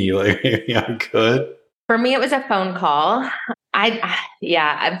to me. Like, yeah, I could. For me, it was a phone call.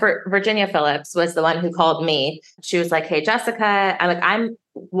 Virginia Phillips was the one who called me. She was like, hey, Jessica, I'm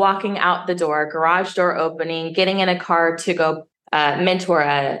walking out the door, garage door opening, getting in a car to go mentor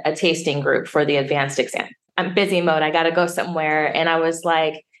a tasting group for the advanced exam. I'm busy mode. I got to go somewhere. And I was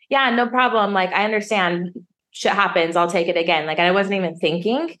like, yeah, no problem. Like, I understand shit happens. I'll take it again. Like, I wasn't even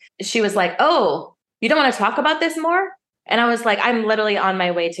thinking. She was like, oh, you don't want to talk about this more? And I was like, I'm literally on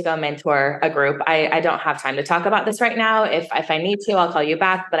my way to go mentor a group. I don't have time to talk about this right now. If I need to, I'll call you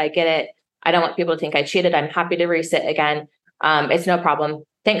back, but I get it. I don't want people to think I cheated. I'm happy to resit again. It's no problem.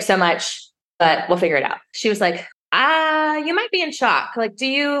 Thanks so much, but we'll figure it out. She was like, you might be in shock. Like, do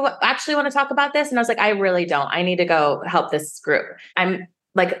you actually want to talk about this? And I was like, I really don't. I need to go help this group. I'm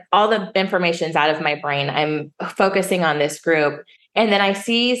like, all the information's out of my brain. I'm focusing on this group. And then I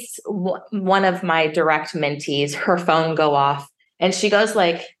see one of my direct mentees, her phone go off and she goes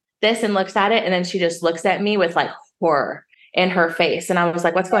like this and looks at it. And then she just looks at me with like horror in her face. And I was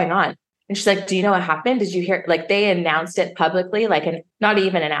like, what's going on? And she's like, do you know what happened? Did you hear? Like, they announced it publicly, like not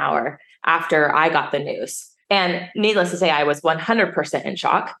even an hour after I got the news. And needless to say, I was 100% in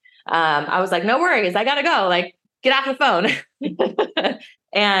shock. I was like, no worries, I gotta go. Like, get off the phone.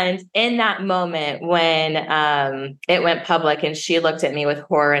 And in that moment, when it went public and she looked at me with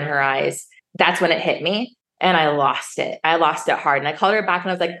horror in her eyes, that's when it hit me. And I lost it. I lost it hard. And I called her back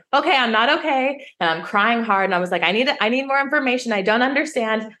and I was like, okay, I'm not okay. And I'm crying hard. And I was like, I need more information. I don't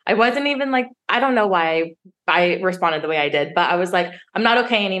understand. I wasn't even like, I don't know why I responded the way I did, but I was like, I'm not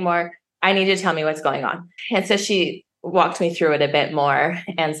okay anymore. I need you to tell me what's going on. And so she walked me through it a bit more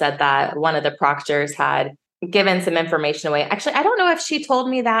and said that one of the proctors had given some information away. Actually, I don't know if she told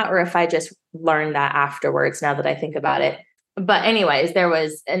me that or if I just learned that afterwards, now that I think about it. But anyways, there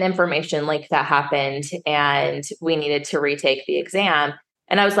was an information leak that happened and we needed to retake the exam.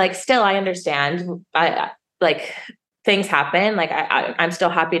 And I was like, still, I understand. I like, things happen. Like, I'm still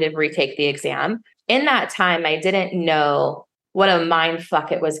happy to retake the exam. In that time, I didn't know what a mind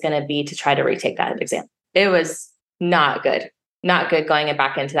fuck it was going to be to try to retake that exam. It was not good. Not good going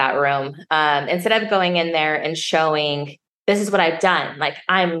back into that room. Instead of going in there and showing this is what I've done. Like,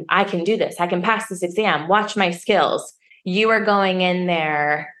 I can do this. I can pass this exam. Watch my skills. You are going in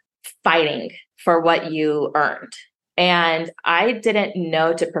there fighting for what you earned. And I didn't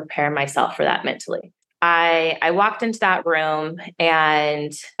know to prepare myself for that mentally. I walked into that room,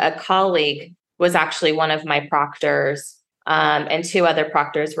 and a colleague was actually one of my proctors, and two other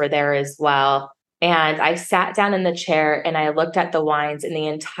proctors were there as well. And I sat down in the chair and I looked at the wines, and the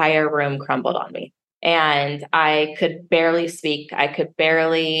entire room crumbled on me. And I could barely speak. I could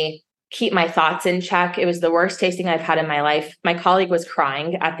barely keep my thoughts in check. It was the worst tasting I've had in my life. My colleague was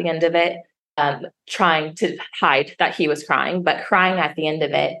crying at the end of it, trying to hide that he was crying, but crying at the end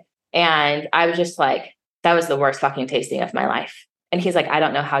of it. And I was just like, that was the worst fucking tasting of my life. And he's like, I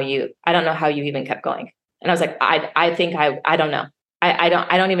don't know how you even kept going. And I was like, I don't know. I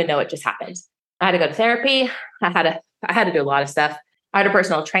don't even know what just happened. I had to go to therapy. I had to do a lot of stuff. I had a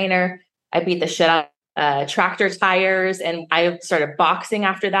personal trainer. I beat the shit out of tractor tires, and I started boxing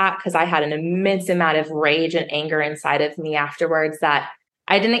after that because I had an immense amount of rage and anger inside of me afterwards that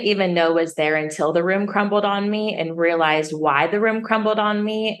I didn't even know was there until the room crumbled on me, and realized why the room crumbled on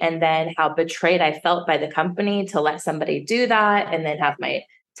me, and then how betrayed I felt by the company to let somebody do that and then have my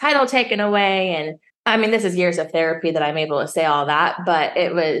title taken away. And I mean, this is years of therapy that I'm able to say all that, but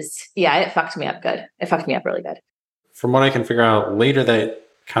it fucked me up good. It fucked me up really good. From what I can figure out, later that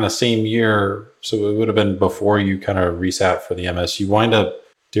kind of same year, so it would have been before you kind of resat for the MS, you wind up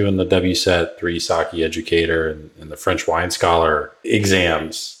doing the WSET 3 Sake Educator and the French Wine Scholar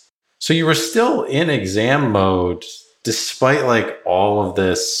exams. So you were still in exam mode despite like all of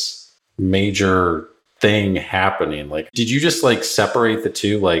this major thing happening. Like, did you just like separate the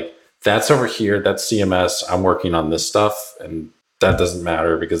two? Like, that's over here, that's CMS, I'm working on this stuff, and that doesn't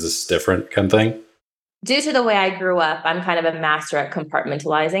matter because it's different kind of thing? Due to the way I grew up, I'm kind of a master at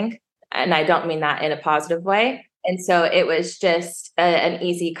compartmentalizing, and I don't mean that in a positive way. And so it was just an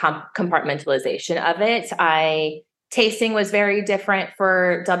easy compartmentalization of it. Tasting was very different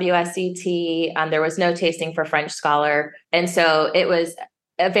for WSET. There was no tasting for French Scholar. And so it was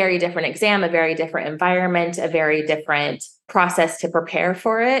a very different exam, a very different environment, a very different process to prepare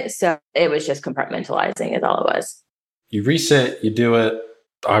for it. So it was just compartmentalizing is all it was. You resit, you do it,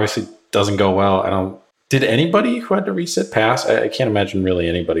 obviously doesn't go well. Did anybody who had to resit pass? I can't imagine really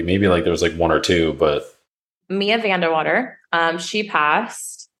anybody. Maybe like there was like one or two, but Mia Vanderwater, she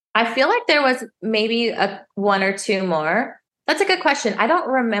passed. I feel like there was maybe one or two more. That's a good question. I don't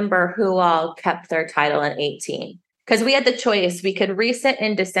remember who all kept their title in 18 because we had the choice. We could resit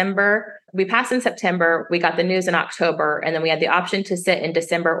in December. We passed in September. We got the news in October, and then we had the option to sit in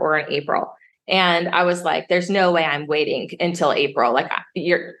December or in April. And I was like, there's no way I'm waiting until April. Like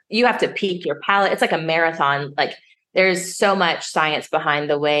you have to peak your palate. It's like a marathon. Like, there's so much science behind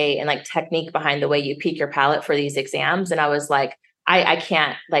the way and like technique behind the way you peak your palate for these exams. And I was like, I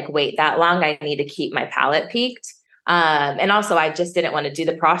can't like wait that long. I need to keep my palate peaked. And also I just didn't want to do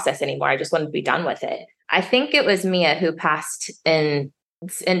the process anymore. I just wanted to be done with it. I think it was Mia who passed in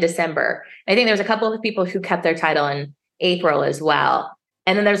December. I think there was a couple of people who kept their title in April as well.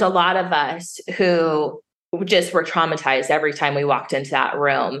 And then there's a lot of us who just were traumatized every time we walked into that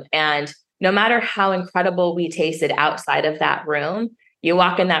room. And no matter how incredible we tasted outside of that room, you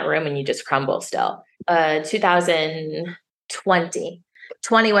walk in that room and you just crumble still.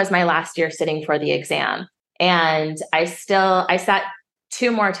 2020 was my last year sitting for the exam. And I sat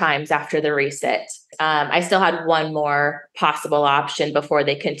two more times after the resit. I still had one more possible option before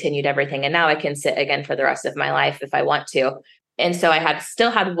they continued everything. And now I can sit again for the rest of my life if I want to. And so I still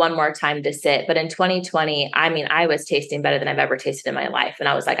had one more time to sit. But in 2020, I mean, I was tasting better than I've ever tasted in my life. And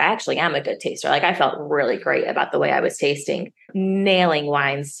I was like, I actually am a good taster. Like, I felt really great about the way I was tasting, nailing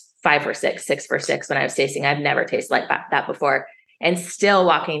wines 5 for 6, 6 for 6 when I was tasting. I've never tasted like that before. And still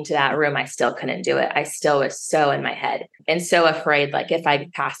walking to that room, I still couldn't do it. I still was so in my head and so afraid, like, if I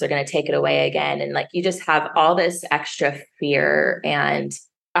pass, they're going to take it away again. And like, you just have all this extra fear and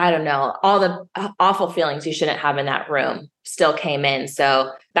I don't know, all the awful feelings you shouldn't have in that room still came in.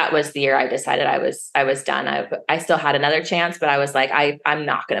 So that was the year I decided I was done. I still had another chance, but I was like, I'm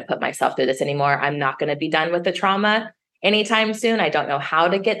not going to put myself through this anymore. I'm not going to be done with the trauma anytime soon. I don't know how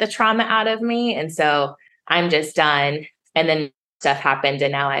to get the trauma out of me. And so I'm just done. And then stuff happened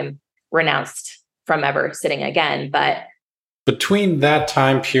and now I'm renounced from ever sitting again. But between that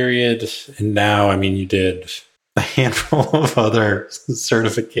time period and now, I mean, you did a handful of other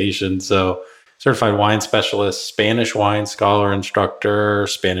certifications. So certified wine specialist, Spanish wine scholar instructor,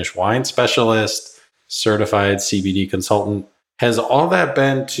 Spanish wine specialist, certified CBD consultant. Has all that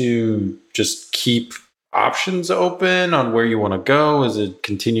been to just keep options open on where you want to go? Is it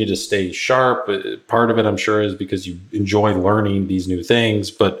continue to stay sharp? Part of it, I'm sure, is because you enjoy learning these new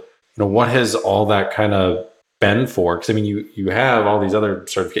things. But what has all that kind of been for? Because I mean, you have all these other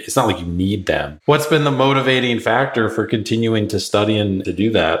certificates. It's not like you need them. What's been the motivating factor for continuing to study and to do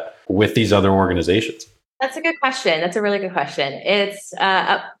that with these other organizations? That's a good question. That's a really good question. It's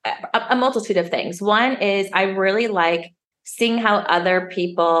a multitude of things. One is I really like seeing how other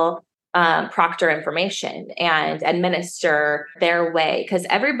people proctor information and administer their way, because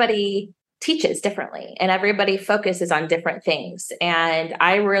everybody teaches differently and everybody focuses on different things. And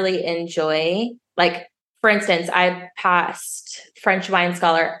I really enjoy, like, for instance, I passed French wine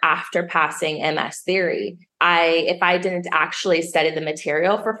scholar after passing MS theory. If I didn't actually study the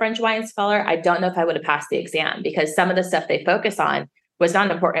material for French wine scholar, I don't know if I would have passed the exam, because some of the stuff they focus on was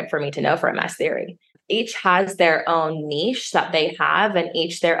not important for me to know for MS theory. Each has their own niche that they have, and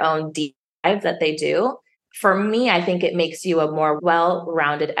each their own deep dive that they do. For me, I think it makes you a more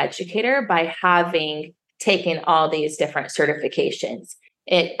well-rounded educator by having taken all these different certifications.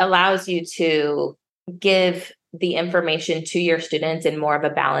 It allows you to give the information to your students in more of a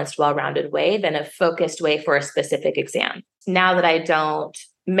balanced, well-rounded way than a focused way for a specific exam. Now that I don't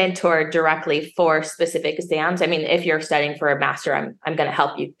mentor directly for specific exams, I mean, if you're studying for a master, I'm going to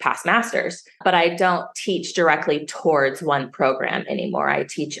help you pass masters, but I don't teach directly towards one program anymore. I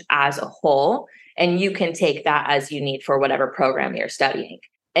teach as a whole, and you can take that as you need for whatever program you're studying.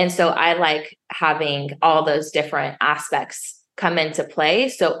 And so I like having all those different aspects come into play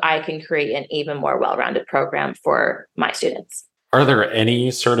so I can create an even more well-rounded program for my students. Are there any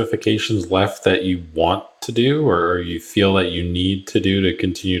certifications left that you want to do or you feel that you need to do to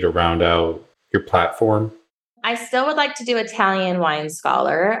continue to round out your platform? I still would like to do Italian wine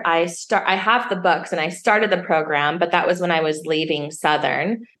scholar. I have the books and I started the program, but that was when I was leaving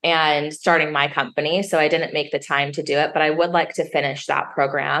Southern and starting my company. So I didn't make the time to do it, but I would like to finish that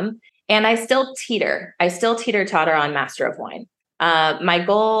program. And I still teeter-totter on Master of Wine. My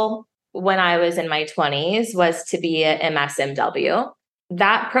goal when I was in my 20s was to be an MSMW.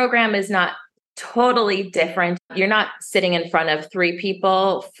 That program is not totally different. You're not sitting in front of three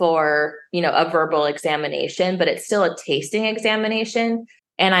people for, a verbal examination, but it's still a tasting examination.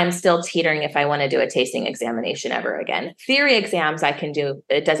 And I'm still teetering if I want to do a tasting examination ever again. Theory exams I can do.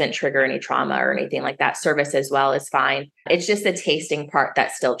 It doesn't trigger any trauma or anything like that. Service as well is fine. It's just the tasting part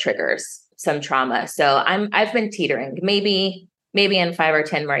that still triggers some trauma. So I've been teetering. Maybe in 5 or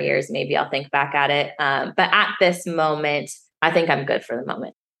 10 more years, maybe I'll think back at it. But at this moment, I think I'm good for the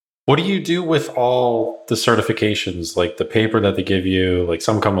moment. What do you do with all the certifications, like the paper that they give you? Like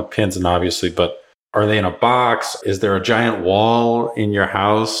some come with pins and obviously, but are they in a box? Is there a giant wall in your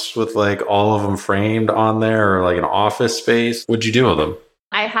house with like all of them framed on there, or like an office space? What'd you do with them?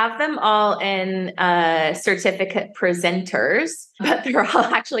 I have them all in certificate presenters, but they're all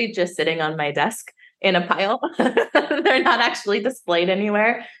actually just sitting on my desk in a pile. They're not actually displayed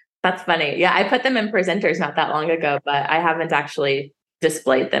anywhere. That's funny. Yeah, I put them in presenters not that long ago, but I haven't actually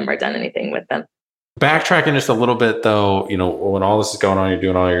displayed them or done anything with them. Backtracking just a little bit though, when all this is going on, you're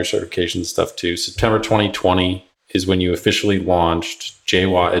doing all your certification stuff too. September 2020 is when you officially launched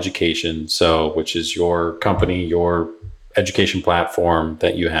JWaugh Education. So, which is your company, your education platform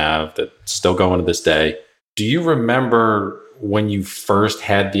that you have that's still going to this day. Do you remember when you first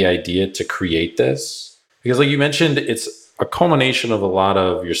had the idea to create this? Because like you mentioned, it's a culmination of a lot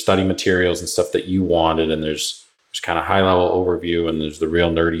of your study materials and stuff that you wanted. And there's kind of high level overview and there's the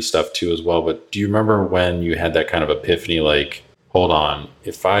real nerdy stuff too as well. But do you remember when you had that kind of epiphany, like, hold on,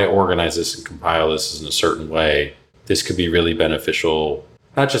 if I organize this and compile this in a certain way, this could be really beneficial,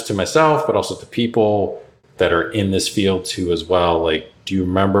 not just to myself, but also to people that are in this field too as well. Like, do you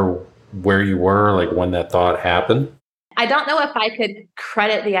remember where you were, like when that thought happened? I don't know if I could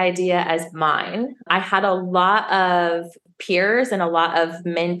credit the idea as mine. I had a lot of peers and a lot of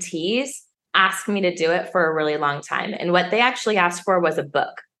mentees ask me to do it for a really long time. And what they actually asked for was a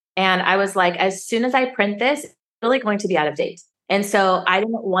book. And I was like, as soon as I print this, it's really going to be out of date. And so I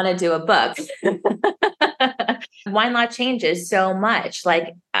didn't want to do a book. Wine law changes so much.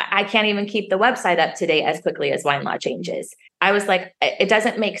 Like I can't even keep the website up to date as quickly as wine law changes. I was like, it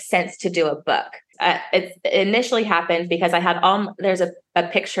doesn't make sense to do a book. It initially happened because I had there's a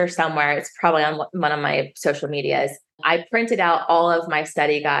picture somewhere. It's probably on one of my social medias. I printed out all of my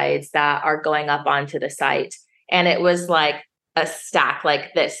study guides that are going up onto the site. And it was like a stack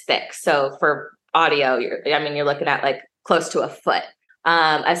like this thick. So for audio, you're looking at like close to a foot,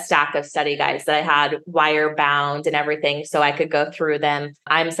 a stack of study guides that I had wire bound and everything so I could go through them.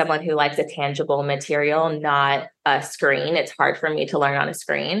 I'm someone who likes a tangible material, not a screen. It's hard for me to learn on a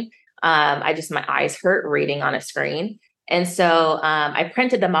screen. My eyes hurt reading on a screen. And so I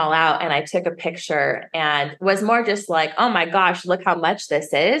printed them all out and I took a picture and was more just like, oh my gosh, look how much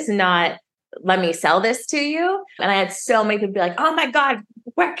this is, not let me sell this to you. And I had so many people be like, oh my God,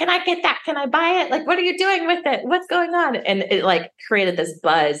 where can I get that? Can I buy it? Like, what are you doing with it? What's going on? And it like created this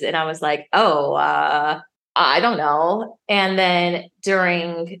buzz. And I was like, oh, I don't know. And then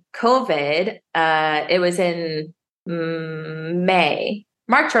during COVID, it was in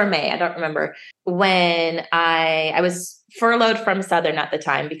March or May, I don't remember, when I was furloughed from Southern at the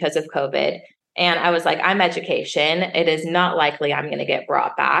time because of COVID. And I was like, I'm education. It is not likely I'm going to get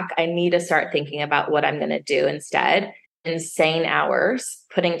brought back. I need to start thinking about what I'm going to do instead. Insane hours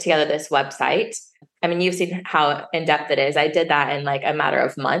putting together this website. I mean, you've seen how in-depth it is. I did that in like a matter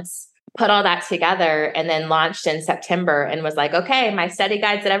of months, put all that together, and then launched in September and was like, okay, my study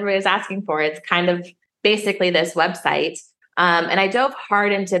guides that everybody was asking for, it's kind of basically this website. And I dove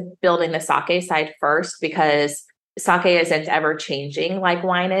hard into building the sake side first because sake isn't ever changing like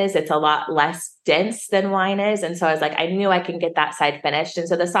wine is. It's a lot less dense than wine is. And so I was like, I knew I can get that side finished. And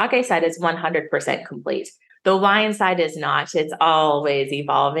so the sake side is 100% complete. The wine side is not. It's always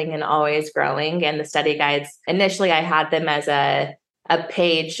evolving and always growing. And the study guides, initially I had them as a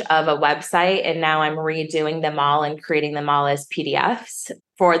page of a website, and now I'm redoing them all and creating them all as PDFs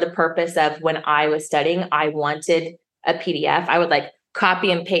for the purpose of when I was studying, I wanted a PDF. I would like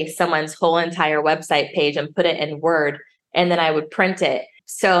copy and paste someone's whole entire website page and put it in Word, and then I would print it.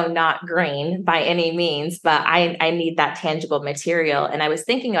 So not green by any means, but I need that tangible material. And I was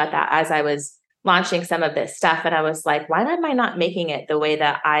thinking about that as I was launching some of this stuff. And I was like, why am I not making it the way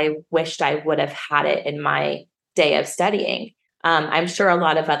that I wished I would have had it in my day of studying? I'm sure a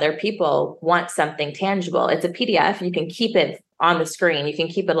lot of other people want something tangible. It's a PDF. You can keep it on the screen. You can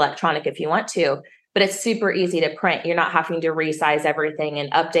keep it electronic if you want to, but it's super easy to print. You're not having to resize everything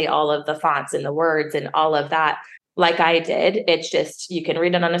and update all of the fonts and the words and all of that like I did. It's just, you can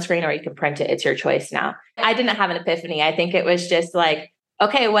read it on a screen or you can print it. It's your choice now. I didn't have an epiphany. I think it was just like,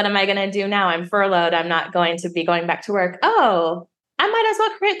 okay, what am I going to do now? I'm furloughed. I'm not going to be going back to work. Oh, I might as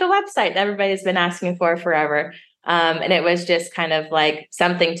well create the website that everybody's been asking for forever. And it was just kind of like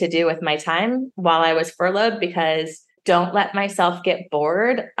something to do with my time while I was furloughed, because don't let myself get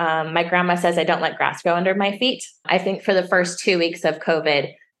bored. My grandma says I don't let grass grow under my feet. I think for the first 2 weeks of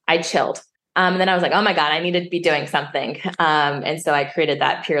COVID, I chilled. And then I was like, oh my God, I need to be doing something. And so I created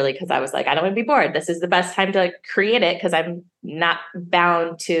that purely because I was like, I don't want to be bored. This is the best time to create it because I'm not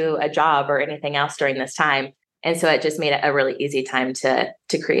bound to a job or anything else during this time. And so it just made it a really easy time to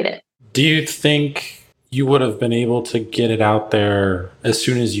create it. Do you think you would have been able to get it out there as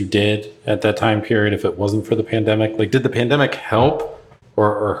soon as you did at that time period if it wasn't for the pandemic? Like, did the pandemic help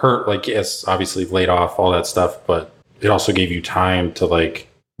or hurt? Like, yes, obviously laid off, all that stuff, but it also gave you time to like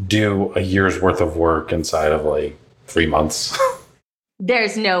do a year's worth of work inside of like 3 months.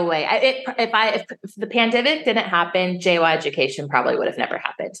 There's no way. If the pandemic didn't happen, JWaugh education probably would have never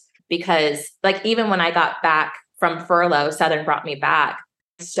happened, because like even when I got back from furlough, Southern brought me back.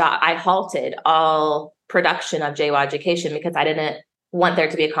 I halted all production of JWaugh education because I didn't want there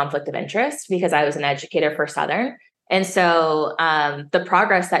to be a conflict of interest because I was an educator for Southern. And so the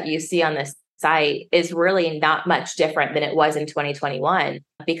progress that you see on this site is really not much different than it was in 2021,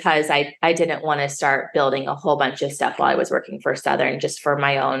 because I didn't want to start building a whole bunch of stuff while I was working for Southern, just for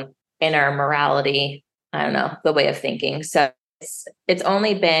my own inner morality. I don't know, the way of thinking. So it's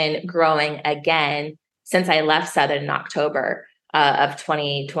only been growing again since I left Southern in October of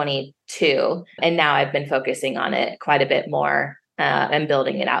 2022. And now I've been focusing on it quite a bit more and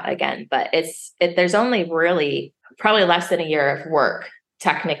building it out again. But there's only really probably less than a year of work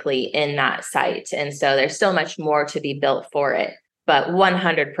technically in that site. And so there's still much more to be built for it. But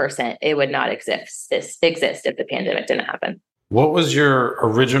 100%, it would not exist if the pandemic didn't happen. What was your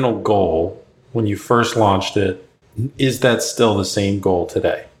original goal when you first launched it? Is that still the same goal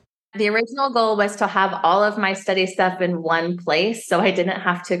today? The original goal was to have all of my study stuff in one place, so I didn't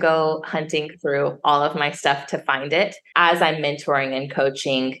have to go hunting through all of my stuff to find it as I'm mentoring and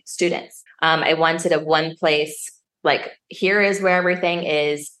coaching students. I wanted a one place, like, here is where everything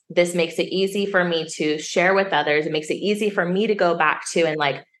is. This makes it easy for me to share with others. It makes it easy for me to go back to and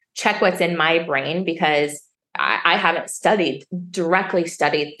like check what's in my brain, because I haven't directly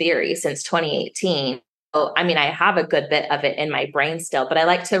studied theory since 2018. So, I mean, I have a good bit of it in my brain still, but I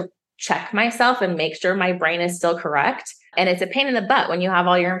like to check myself and make sure my brain is still correct. And it's a pain in the butt when you have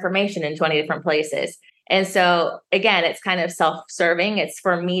all your information in 20 different places. And so again, it's kind of self-serving. It's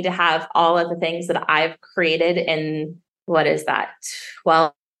for me to have all of the things that I've created in, what is that?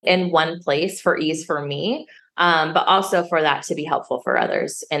 Well, in one place for ease for me. but also for that to be helpful for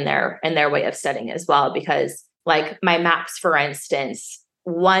others in their way of studying as well. Because like my maps, for instance,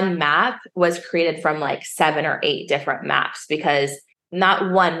 one map was created from like 7 or 8 different maps, because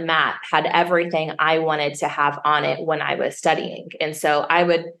not one map had everything I wanted to have on it when I was studying. And so I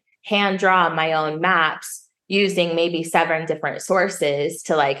would hand draw my own maps using maybe 7 different sources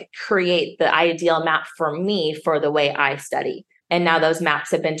to like create the ideal map for me for the way I study. And now those maps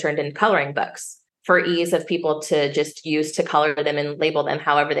have been turned into coloring books for ease of people to just use to color them and label them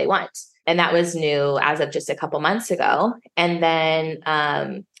however they want. And that was new as of just a couple months ago. And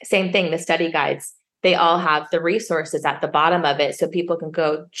then same thing, the study guides, they all have the resources at the bottom of it so people can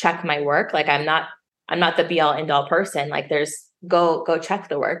go check my work. Like I'm not the be all end all person. Like there's go check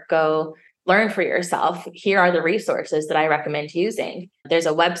the work, go learn for yourself. Here are the resources that I recommend using. There's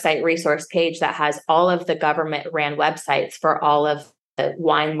a website resource page that has all of the government ran websites for all of the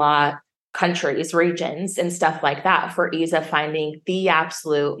wine law countries, regions, and stuff like that for ease of finding the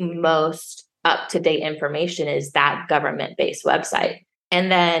absolute most up-to-date information is that government-based website. And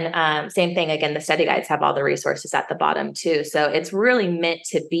then same thing, again, the study guides have all the resources at the bottom too. So it's really meant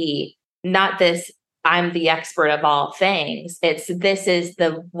to be not this, I'm the expert of all things. This is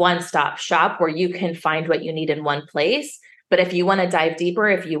the one-stop shop where you can find what you need in one place. But if you want to dive deeper,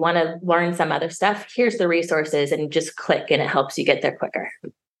 if you want to learn some other stuff, here's the resources and just click and it helps you get there quicker.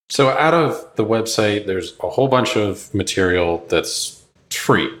 So out of the website, there's a whole bunch of material that's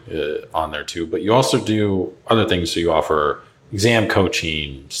free on there too, but you also do other things. So you offer exam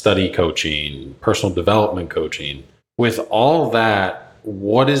coaching, study coaching, personal development coaching. With all that,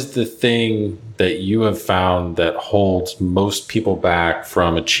 what is the thing that you have found that holds most people back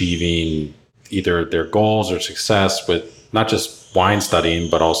from achieving either their goals or success with not just wine studying,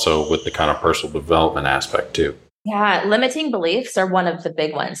 but also with the kind of personal development aspect too? Yeah, limiting beliefs are one of the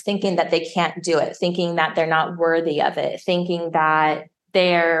big ones. Thinking that they can't do it, thinking that they're not worthy of it, thinking that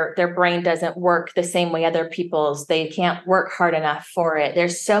their brain doesn't work the same way other people's, they can't work hard enough for it.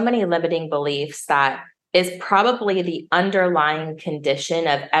 There's so many limiting beliefs that is probably the underlying condition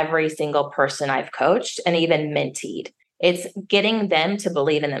of every single person I've coached and even menteed. It's getting them to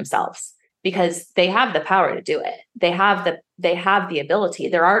believe in themselves because they have the power to do it. They have the ability.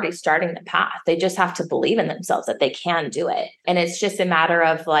 They're already starting the path. They just have to believe in themselves that they can do it. And it's just a matter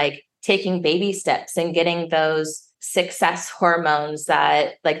of like taking baby steps and getting those success hormones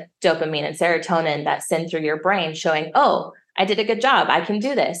that like dopamine and serotonin that send through your brain showing, oh, I did a good job. I can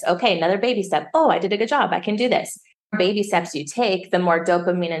do this. Okay, another baby step. Oh, I did a good job. I can do this. The baby steps you take, the more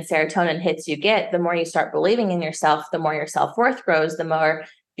dopamine and serotonin hits you get, the more you start believing in yourself, the more your self-worth grows, the more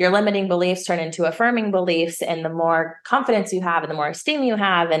your limiting beliefs turn into affirming beliefs, and the more confidence you have and the more esteem you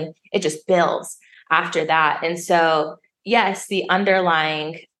have, and it just builds after that. And so, yes, the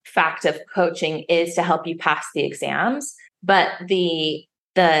underlying fact of coaching is to help you pass the exams, but the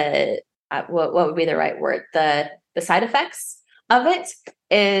what would be the right word? The side effects of it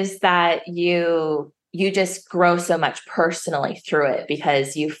is that you just grow so much personally through it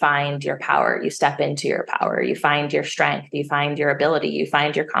because you find your power, you step into your power, you find your strength, you find your ability, you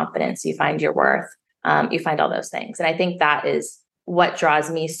find your confidence, you find your worth, you find all those things. And I think that is what draws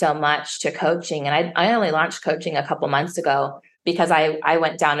me so much to coaching. And I only launched coaching a couple months ago because I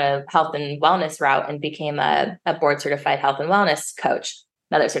went down a health and wellness route and became a board certified health and wellness coach,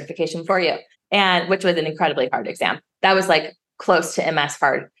 another certification for you, and which was an incredibly hard exam. That was like close to MS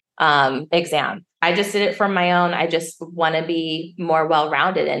hard exam. I just did it for my own. I just want to be more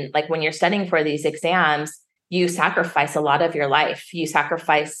well-rounded. And like when you're studying for these exams, you sacrifice a lot of your life. You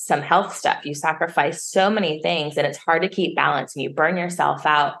sacrifice some health stuff. You sacrifice so many things, and it's hard to keep balance, and you burn yourself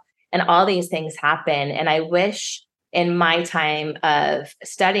out, and all these things happen. And I wish in my time of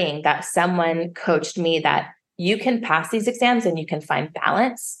studying that someone coached me that you can pass these exams and you can find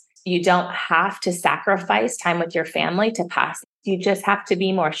balance. You don't have to sacrifice time with your family to pass. You just have to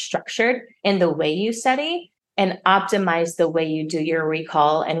be more structured in the way you study and optimize the way you do your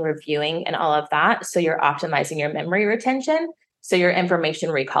recall and reviewing and all of that. So you're optimizing your memory retention. So your information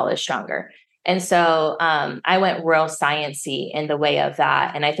recall is stronger. And so I went real sciencey in the way of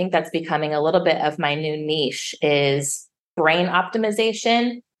that. And I think that's becoming a little bit of my new niche is brain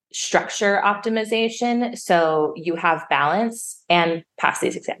optimization, structure optimization. So you have balance and pass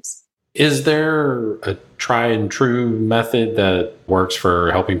these exams. Is there a try and true method that works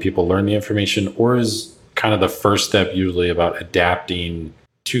for helping people learn the information, or is kind of the first step usually about adapting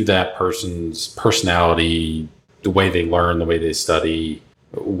to that person's personality, the way they learn, the way they study,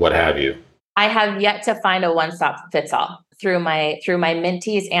 what have you? I have yet to find a one-stop-fits-all through my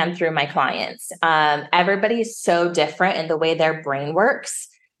mentees and through my clients. Everybody's so different in the way their brain works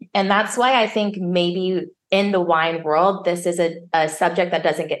And that's why I think maybe in the wine world, this is a subject that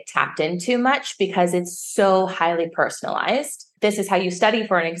doesn't get tapped into much because it's so highly personalized. This is how you study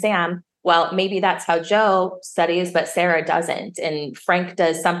for an exam. Well, maybe that's how Joe studies, but Sarah doesn't. And Frank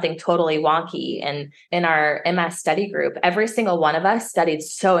does something totally wonky. And in our MS study group, every single one of us studied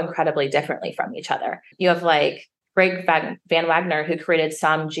so incredibly differently from each other. You have like Greg Van Wagner, who created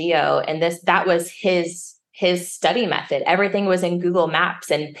Sommelier, and that was his study method. Everything was in Google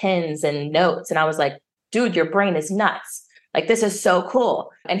Maps and pins and notes. And I was like, dude, your brain is nuts. Like, this is so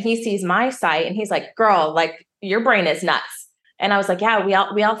cool. And he sees my site and he's like, girl, like your brain is nuts. And I was like, yeah,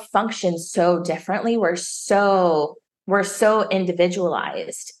 we all function so differently. We're so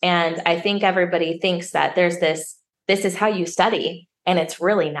individualized. And I think everybody thinks that this is how you study. And it's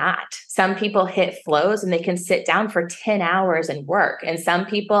really not. Some people hit flows and they can sit down for 10 hours and work. And some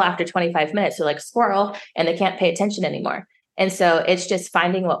people after 25 minutes are like squirrel and they can't pay attention anymore. And so it's just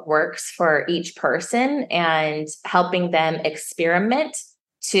finding what works for each person and helping them experiment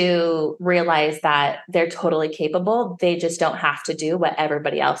to realize that they're totally capable. They just don't have to do what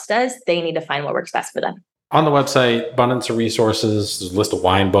everybody else does. They need to find what works best for them. On the website, abundance of resources. There's a list of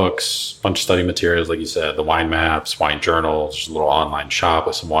wine books, a bunch of study materials, like you said, the wine maps, wine journals, there's a little online shop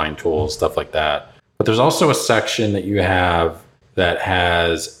with some wine tools, stuff like that. But there's also a section that you have that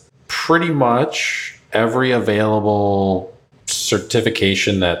has pretty much every available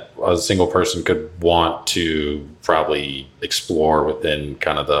certification that a single person could want to probably explore within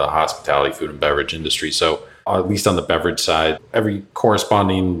kind of the hospitality, food and beverage industry. So at least on the beverage side, every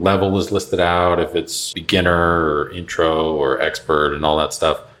corresponding level is listed out, if it's beginner or intro or expert and all that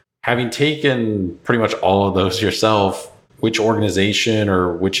stuff. Having taken pretty much all of those yourself, which organization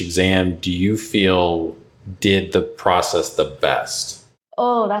or which exam do you feel did the process the best?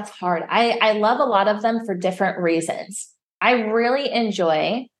 Oh, that's hard. I love a lot of them for different reasons. I really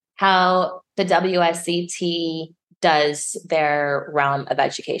enjoy how the WSET does their realm of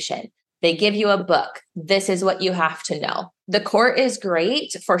education. They give you a book. This is what you have to know. The court is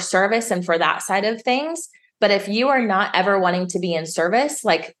great for service and for that side of things. But if you are not ever wanting to be in service,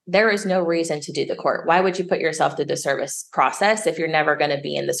 like there is no reason to do the court. Why would you put yourself through the service process if you're never going to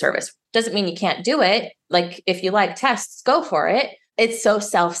be in the service? Doesn't mean you can't do it. Like if you like tests, go for it. It's so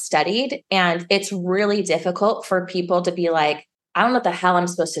self-studied and it's really difficult for people to be like, I don't know what the hell I'm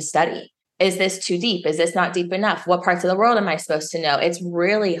supposed to study. Is this too deep? Is this not deep enough? What parts of the world am I supposed to know? It's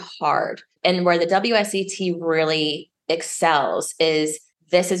really hard. And where the WSET really excels is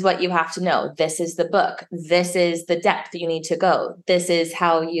this is what you have to know. This is the book. This is the depth you need to go. This is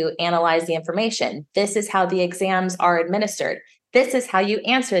how you analyze the information. This is how the exams are administered. This is how you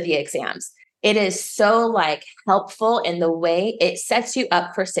answer the exams. It is so like helpful in the way it sets you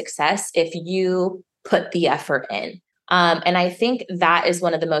up for success if you put the effort in. And I think that is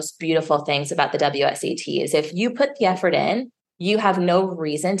one of the most beautiful things about the WSET is if you put the effort in, you have no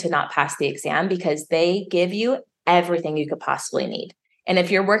reason to not pass the exam because they give you everything you could possibly need. And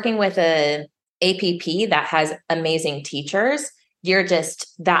if you're working with a APP that has amazing teachers, you're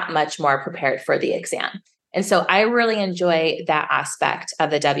just that much more prepared for the exam. And so I really enjoy that aspect of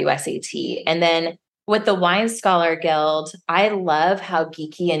the WSET. And then with the Wine Scholar Guild, I love how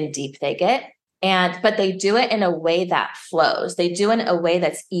geeky and deep they get. But they do it in a way that flows. They do it in a way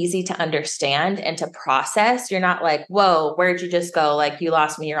that's easy to understand and to process. You're not like, whoa, where'd you just go? Like you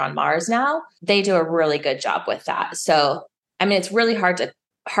lost me, you're on Mars now. They do a really good job with that. So, I mean, it's really hard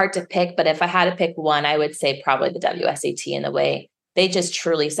to pick, but if I had to pick one, I would say probably the WSET in the way they just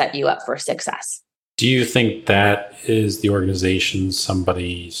truly set you up for success. Do you think that is the organization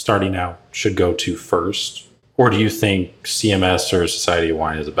somebody starting out should go to first? Or do you think CMS or Society of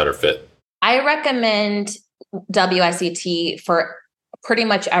Wine is a better fit? I recommend WSET for pretty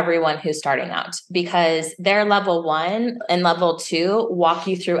much everyone who's starting out because their level 1 and level 2 walk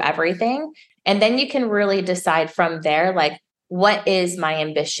you through everything. And then you can really decide from there, like, what is my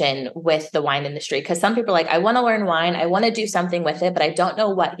ambition with the wine industry? Because some people are like, I want to learn wine. I want to do something with it, but I don't know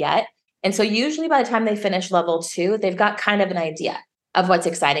what yet. And so usually by the time they finish level 2, they've got kind of an idea of what's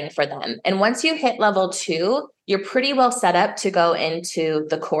exciting for them. And once you hit level 2, you're pretty well set up to go into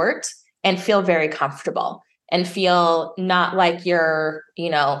the court and feel very comfortable and feel not like you're,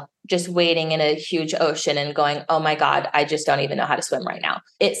 just wading in a huge ocean and going, oh my God, I just don't even know how to swim right now.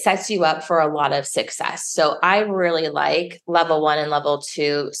 It sets you up for a lot of success. So I really like level 1 and level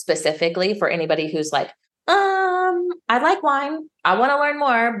 2 specifically for anybody who's like, I like wine. I want to learn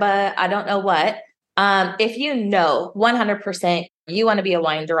more, but I don't know what. If you know 100% you want to be a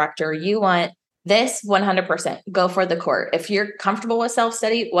wine director, you want This 100% go for the court. If you're comfortable with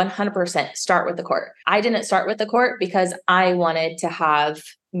self-study, 100% start with the court. I didn't start with the court because I wanted to have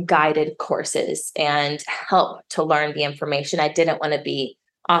guided courses and help to learn the information. I didn't want to be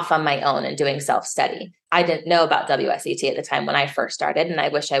off on my own and doing self-study. I didn't know about WSET at the time when I first started, and I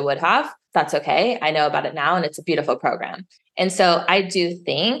wish I would have. That's okay. I know about it now, and it's a beautiful program. And so I do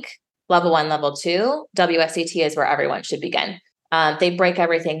think level 1, level 2, WSET is where everyone should begin. They break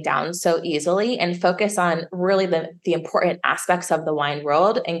everything down so easily and focus on really the important aspects of the wine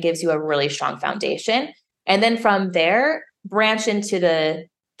world and gives you a really strong foundation. And then from there, branch into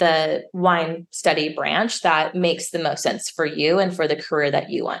the wine study branch that makes the most sense for you and for the career that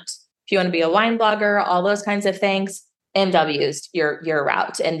you want. If you want to be a wine blogger, all those kinds of things, MW's your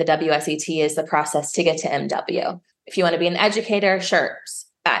route. And the WSET is the process to get to MW. If you want to be an educator, sure.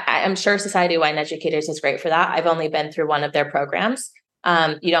 I'm sure Society of Wine Educators is great for that. I've only been through one of their programs.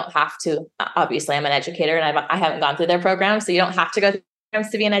 You don't have to, obviously I'm an educator and I haven't gone through their program. So you don't have to go through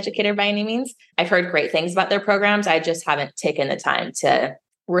programs to be an educator by any means. I've heard great things about their programs. I just haven't taken the time to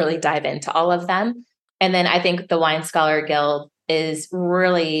really dive into all of them. And then I think the Wine Scholar Guild is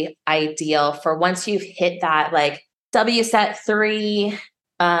really ideal for once you've hit that like WSET 3,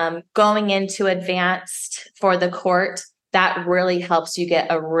 going into advanced for the court. That really helps you get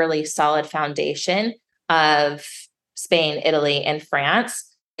a really solid foundation of Spain, Italy, and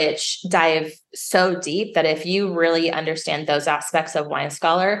France, which dive so deep that if you really understand those aspects of Wine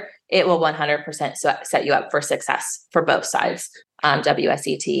Scholar, it will 100% set you up for success for both sides,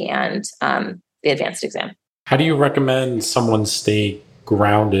 WSET and the advanced exam. How do you recommend someone stay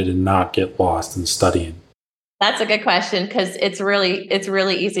grounded and not get lost in studying? That's a good question because it's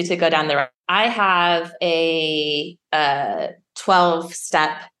really easy to go down the road. I have a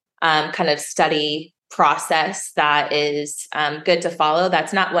 12-step kind of study process that is good to follow.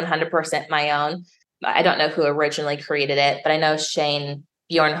 That's not 100% my own. I don't know who originally created it, but I know Shane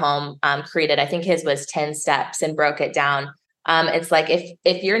Bjornholm created, I think his was 10 steps and broke it down. It's like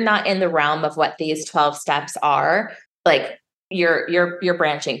if you're not in the realm of what these 12 steps are, like you're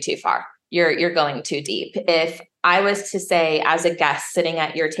branching too far. You're going too deep. If I was to say, as a guest sitting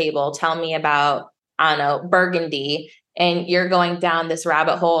at your table, tell me about, I don't know, Burgundy, and you're going down this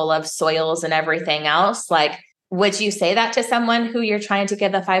rabbit hole of soils and everything else, like, would you say that to someone who you're trying to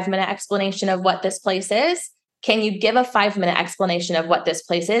give a 5-minute explanation of what this place is? Can you give a 5-minute explanation of what this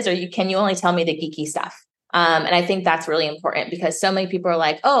place is, or can you only tell me the geeky stuff? And I think that's really important because so many people are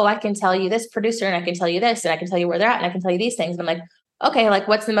like, oh, I can tell you this producer and I can tell you this and I can tell you where they're at and I can tell you these things. And I'm like, okay, like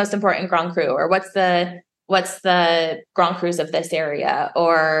what's the most important Grand Cru, or what's the Grand Crus of this area,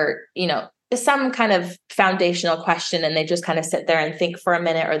 or, you know, some kind of foundational question. And they just kind of sit there and think for a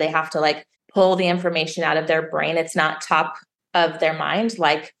minute, or they have to like pull the information out of their brain. It's not top of their mind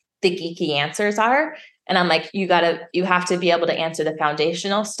like the geeky answers are. And I'm like, you have to be able to answer the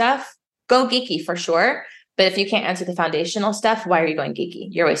foundational stuff. Go geeky for sure. But if you can't answer the foundational stuff, why are you going geeky?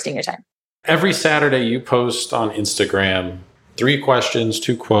 You're wasting your time. Every Saturday you post on Instagram 3 questions,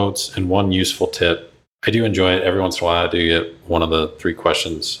 2 quotes, and 1 useful tip. I do enjoy it. Every once in a while I do get one of the 3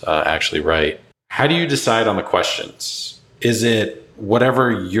 questions actually right. How do you decide on the questions? Is it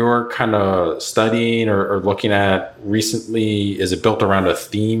whatever you're kind of studying or looking at recently? Is it built around a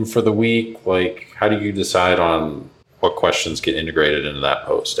theme for the week? Like, how do you decide on what questions get integrated into that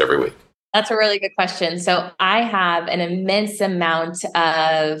post every week? That's a really good question. So I have an immense amount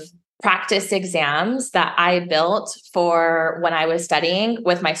of practice exams that I built for when I was studying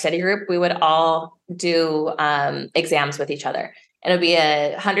with my study group. We would all do exams with each other. And it would be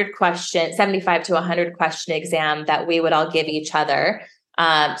a 100 question, 75 to 100 question exam that we would all give each other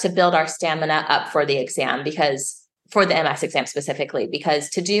to build our stamina up for the exam, because for the MS exam specifically, because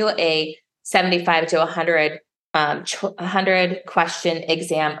to do a 75 to 100 question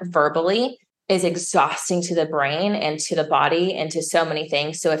exam verbally is exhausting to the brain and to the body and to so many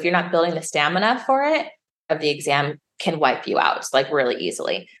things. So if you're not building the stamina for it, the exam can wipe you out like really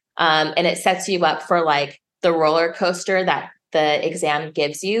easily. And it sets you up for like the roller coaster that the exam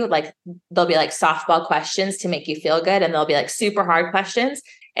gives you. Like there'll be like softball questions to make you feel good, and there'll be like super hard questions.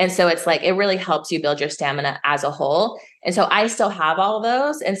 And so it's like, it really helps you build your stamina as a whole. And so I still have all of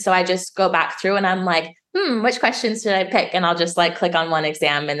those. And so I just go back through and I'm like, which questions should I pick? And I'll just like click on one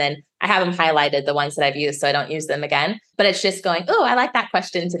exam, and then I have them highlighted, the ones that I've used, so I don't use them again. But it's just going, oh, I like that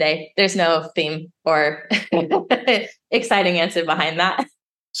question today. There's no theme or exciting answer behind that.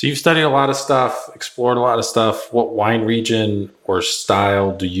 So you've studied a lot of stuff, explored a lot of stuff. What wine region or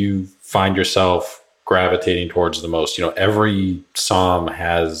style do you find yourself gravitating towards the most? You know, every somm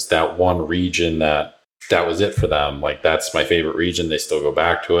has that one region that that was it for them. Like, that's my favorite region. They still go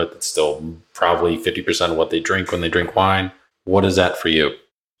back to it. It's still probably 50% of what they drink when they drink wine. What is that for you?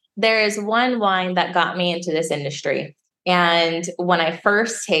 There is one wine that got me into this industry. And when I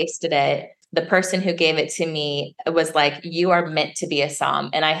first tasted it, the person who gave it to me was like, you are meant to be a somm.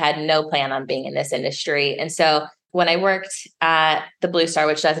 And I had no plan on being in this industry. And so when I worked at the Blue Star,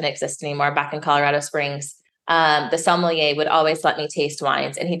 which doesn't exist anymore, back in Colorado Springs, the sommelier would always let me taste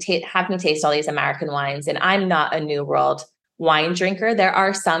wines, and he'd have me taste all these American wines. And I'm not a New World wine drinker. There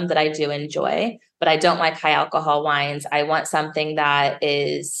are some that I do enjoy, but I don't like high alcohol wines. I want something that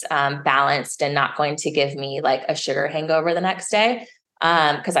is balanced and not going to give me like a sugar hangover the next day,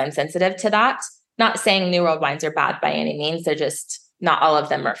 because I'm sensitive to that. Not saying New World wines are bad by any means. They're just not all of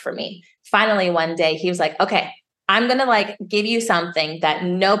them are for me. Finally, one day he was like, okay, I'm going to like give you something that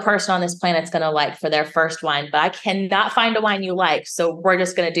no person on this planet's going to like for their first wine, but I cannot find a wine you like. So we're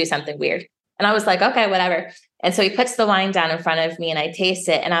just going to do something weird. And I was like, okay, whatever. And so he puts the wine down in front of me and I taste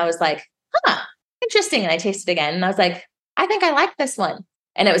it. And I was like, huh, interesting. And I tasted it again. And I was like, I think I like this one.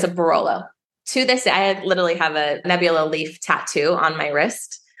 And it was a Barolo. To this day, I literally have a Nebula leaf tattoo on my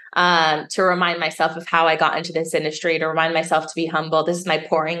wrist, to remind myself of how I got into this industry, to remind myself to be humble. This is my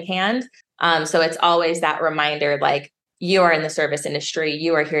pouring hand. So it's always that reminder, like, you are in the service industry.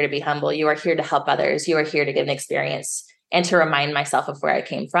 You are here to be humble. You are here to help others. You are here to give an experience, and to remind myself of where I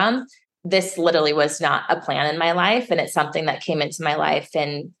came from. This literally was not a plan in my life, and it's something that came into my life.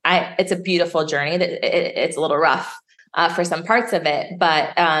 And it's a beautiful journey. It's a little rough for some parts of it,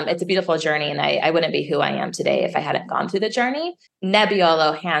 but it's a beautiful journey. And I wouldn't be who I am today if I hadn't gone through the journey.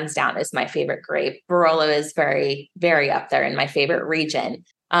 Nebbiolo, hands down, is my favorite grape. Barolo is very, very up there in my favorite region.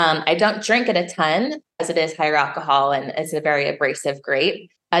 I don't drink it a ton as it is higher alcohol and it's a very abrasive grape.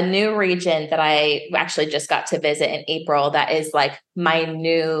 A new region that I actually just got to visit in April that is like my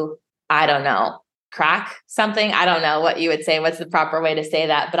new, I don't know, crack something. I don't know what you would say. What's the proper way to say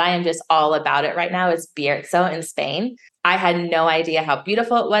that? But I am just all about it right now. It's Bierzo in Spain. I had no idea how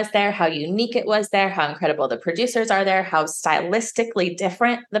beautiful it was there, how unique it was there, how incredible the producers are there, how stylistically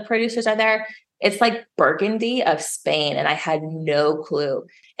different the producers are there. It's like Burgundy of Spain, and I had no clue.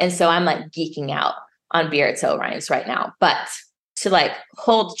 And so I'm like geeking out on Bierzo wines right now. But to like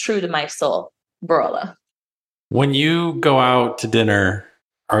hold true to my soul, Barolo. When you go out to dinner,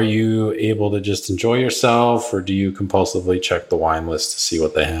 are you able to just enjoy yourself, or do you compulsively check the wine list to see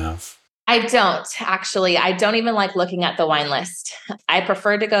what they have? I don't actually. I don't even like looking at the wine list. I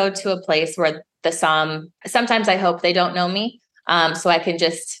prefer to go to a place where sometimes I hope they don't know me, so I can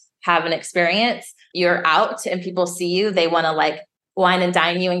just have an experience. You're out and people see you. They want to like wine and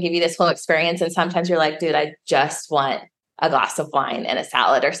dine you and give you this whole experience. And sometimes you're like, dude, I just want a glass of wine and a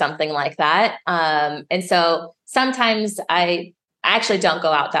salad or something like that. And so sometimes I actually don't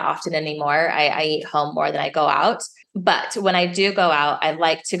go out that often anymore. I eat home more than I go out. But when I do go out, I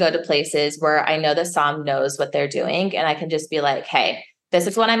like to go to places where I know the som knows what they're doing. And I can just be like, hey, this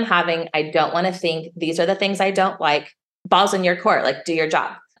is what I'm having. I don't want to think these are the things I don't like. Ball's in your court, like do your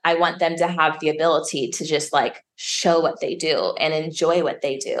job. I want them to have the ability to just like show what they do and enjoy what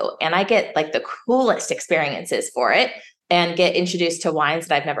they do. And I get like the coolest experiences for it and get introduced to wines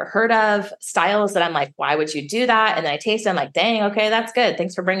that I've never heard of, styles that I'm like, why would you do that? And then I taste them like, dang, okay, that's good.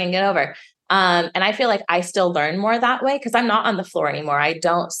 Thanks for bringing it over. And I feel like I still learn more that way because I'm not on the floor anymore. I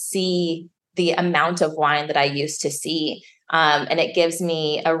don't see the amount of wine that I used to see. And it gives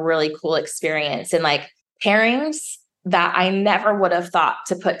me a really cool experience and like pairings that I never would have thought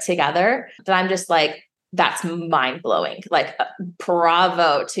to put together, that I'm just like, that's mind blowing. Like,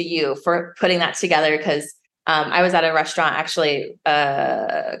 bravo to you for putting that together. Because I was at a restaurant actually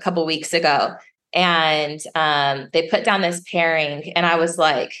a couple weeks ago, and they put down this pairing, and I was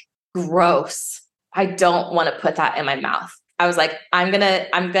like, gross. I don't want to put that in my mouth. I was like, I'm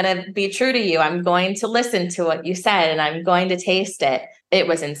gonna be true to you. I'm going to listen to what you said, and I'm going to taste it. It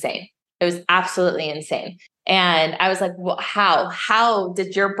was insane. It was absolutely insane. And I was like, well, how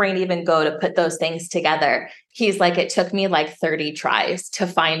did your brain even go to put those things together? He's like, it took me like 30 tries to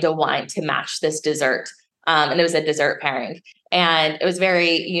find a wine to match this dessert. And it was a dessert pairing. And it was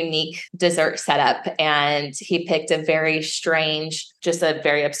very unique dessert setup. And he picked a very strange, just a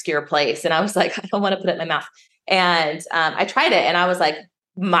very obscure place. And I was like, I don't want to put it in my mouth. And I tried it and I was like,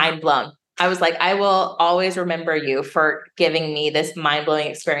 mind blown. I was like, I will always remember you for giving me this mind-blowing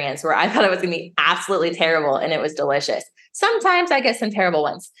experience where I thought it was going to be absolutely terrible and it was delicious. Sometimes I get some terrible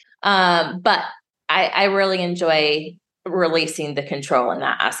ones. But I really enjoy releasing the control in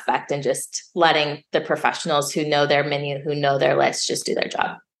that aspect and just letting the professionals who know their menu, who know their list, just do their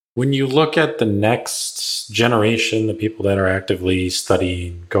job. When you look at the next generation, the people that are actively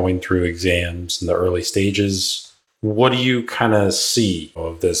studying, going through exams in the early stages, what do you kind of see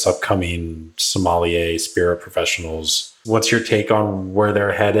of this upcoming sommelier spirit professionals? What's your take on where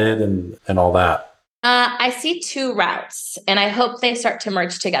they're headed and all that? I see two routes, and I hope they start to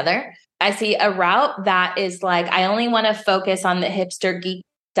merge together. I see a route that is like, I only want to focus on the hipster geek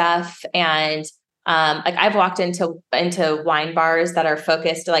stuff. And like I've walked into wine bars that are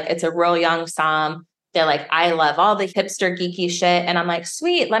focused, like it's a real young som. They're like, I love all the hipster geeky shit. And I'm like,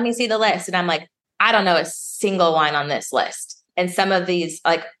 sweet, let me see the list. And I'm like, I don't know a single wine on this list. And some of these,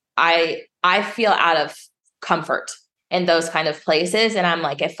 like, I feel out of comfort in those kind of places. And I'm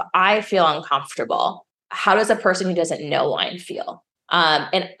like, if I feel uncomfortable, how does a person who doesn't know wine feel?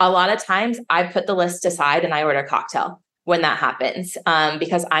 And a lot of times I put the list aside and I order a cocktail when that happens,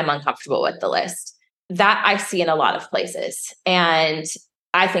 because I'm uncomfortable with the list. That I see in a lot of places. And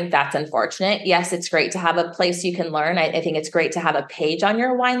I think that's unfortunate. Yes, it's great to have a place you can learn. I think it's great to have a page on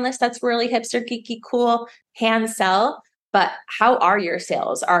your wine list that's really hipster, geeky, cool, hand sell. But how are your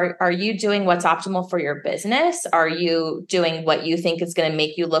sales? Are you doing what's optimal for your business? Are you doing what you think is going to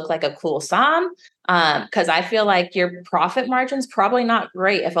make you look like a cool som? Because I feel like your profit margin's probably not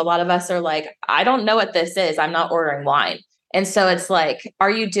great if a lot of us are like, I don't know what this is. I'm not ordering wine. And so it's like,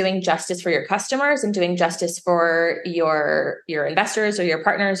 are you doing justice for your customers and doing justice for your investors or your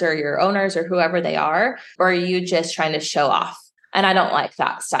partners or your owners or whoever they are? Or are you just trying to show off? And I don't like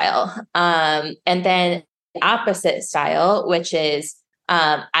that style. And then opposite style, which is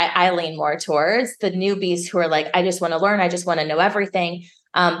I lean more towards the newbies who are like, I just want to learn, I just want to know everything.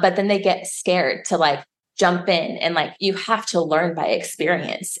 But then they get scared to like jump in, and like you have to learn by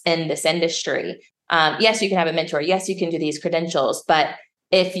experience in this industry. Yes, you can have a mentor. Yes, you can do these credentials. But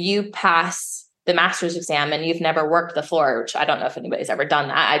if you pass the master's exam and you've never worked the floor, which I don't know if anybody's ever done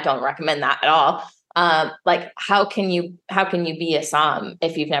that, I don't recommend that at all. Like how can you be a som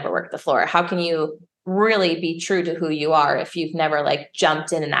if you've never worked the floor? How can you really be true to who you are if you've never like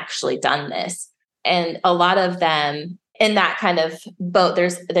jumped in and actually done this? And a lot of them in that kind of boat,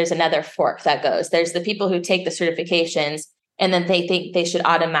 there's another fork that goes. There's the people who take the certifications and then they think they should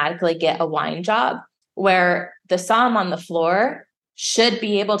automatically get a wine job, where the som on the floor should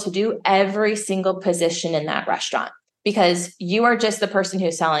be able to do every single position in that restaurant, because you are just the person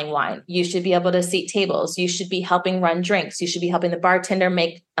who's selling wine. You should be able to seat tables. You should be helping run drinks. You should be helping the bartender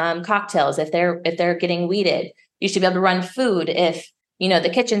make cocktails if they're getting weeded. You should be able to run food if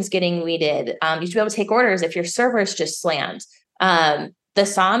the kitchen's getting weeded. You should be able to take orders if your server's just slammed. The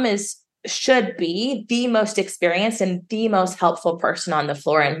som should be the most experienced and the most helpful person on the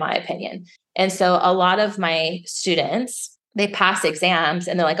floor, in my opinion. And so a lot of my students, they pass exams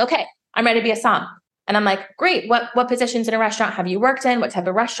and they're like, okay, I'm ready to be a som. And I'm like, great. What positions in a restaurant have you worked in? What type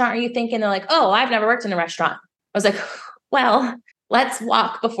of restaurant are you thinking? They're like, oh, I've never worked in a restaurant. I was like, well, let's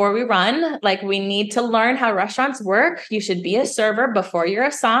walk before we run. Like, we need to learn how restaurants work. You should be a server before you're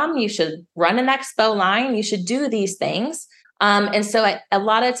a som. You should run an expo line. You should do these things. And so a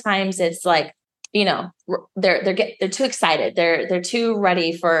lot of times it's like, they're too excited. They're too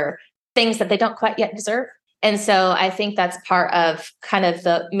ready for things that they don't quite yet deserve. And so I think that's part of kind of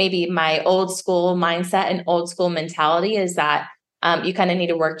maybe my old school mindset and old school mentality is that you kind of need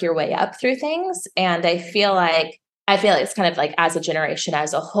to work your way up through things. And I feel like it's kind of like, as a generation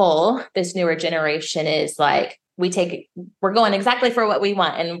as a whole, this newer generation is like, we're going exactly for what we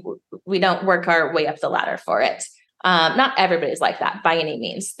want, and we don't work our way up the ladder for it. Not everybody's like that by any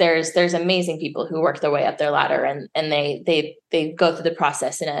means. There's amazing people who work their way up their ladder, and they go through the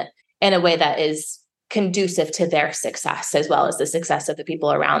process in a way that is conducive to their success as well as the success of the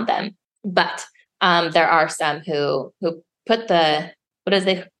people around them. But there are some who put the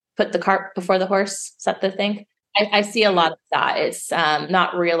cart before the horse. Is that the thing? I see a lot of that. It's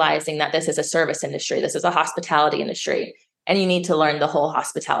not realizing that this is a service industry. This is a hospitality industry, and you need to learn the whole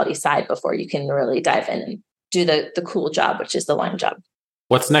hospitality side before you can really dive in and do the cool job, which is the wine job.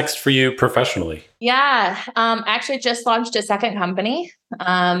 What's next for you professionally? Yeah, I actually just launched a second company,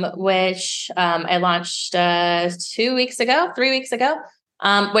 which I launched 3 weeks ago,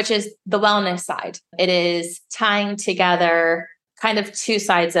 which is the wellness side. It is tying together kind of two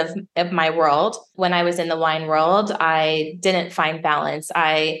sides of my world. When I was in the wine world, I didn't find balance.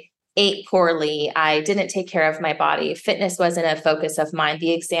 I ate poorly. I didn't take care of my body. Fitness wasn't a focus of mine.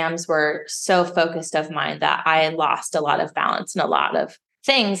 The exams were so focused of mine that I lost a lot of balance and a lot of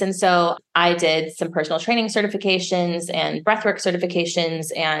things. And so I did some personal training certifications and breathwork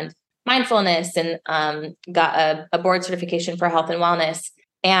certifications and mindfulness, and got a board certification for health and wellness.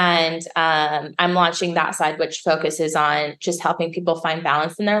 And I'm launching that side, which focuses on just helping people find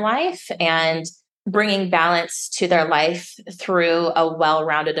balance in their life and bringing balance to their life through a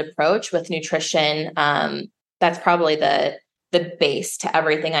well-rounded approach with nutrition. That's probably the base to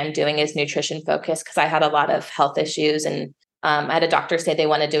everything I'm doing is nutrition focused, because I had a lot of health issues, and I had a doctor say they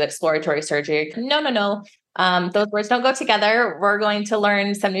want to do exploratory surgery. No, no, no. Those words don't go together. We're going to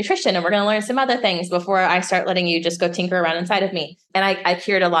learn some nutrition and we're going to learn some other things before I start letting you just go tinker around inside of me. And I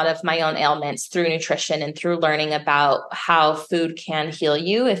cured a lot of my own ailments through nutrition and through learning about how food can heal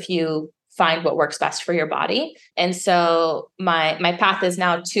you if you find what works best for your body. And so my path is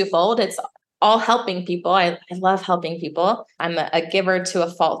now twofold. It's all helping people. I love helping people. I'm a giver to a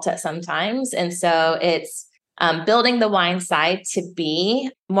fault at sometimes. And so it's building the wine side to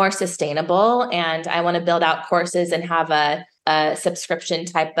be more sustainable. And I want to build out courses and have a subscription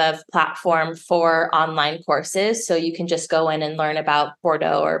type of platform for online courses. So you can just go in and learn about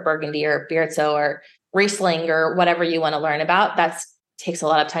Bordeaux or Burgundy or Bierzo or Riesling or whatever you want to learn about. That's takes a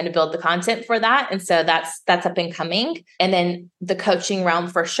lot of time to build the content for that. And so that's up and coming. And then the coaching realm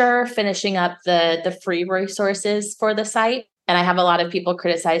for sure, finishing up the free resources for the site. And I have a lot of people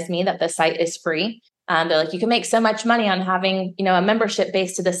criticize me that the site is free. They're like, you can make so much money on having, a membership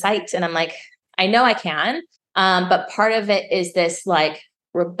base to the site. And I'm like, I know I can. But part of it is this like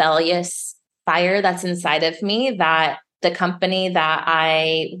rebellious fire that's inside of me, that the company that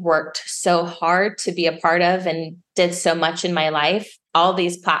I worked so hard to be a part of and did so much in my life, all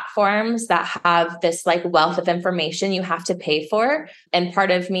these platforms that have this like wealth of information you have to pay for. And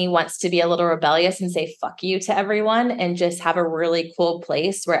part of me wants to be a little rebellious and say, fuck you to everyone, and just have a really cool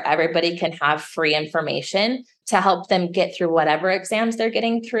place where everybody can have free information to help them get through whatever exams they're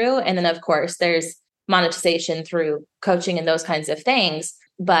getting through. And then of course there's monetization through coaching and those kinds of things.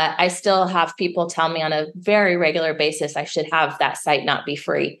 But I still have people tell me on a very regular basis I should have that site not be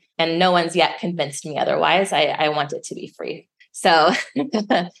free. And no one's yet convinced me otherwise. I want it to be free. So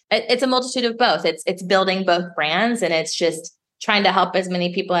it's a multitude of both. It's building both brands, and it's just trying to help as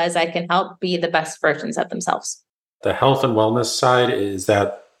many people as I can help be the best versions of themselves. The health and wellness side, is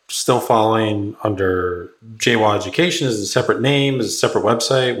that still falling under JWaugh Education? Is it a separate name? Is it a separate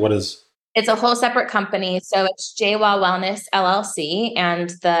website? What is... It's a whole separate company. So it's JWaugh Wellness LLC, and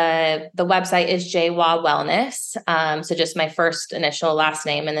the website is JWaugh Wellness. So just my first initial last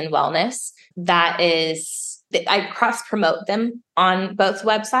name and then wellness. That is, I cross promote them on both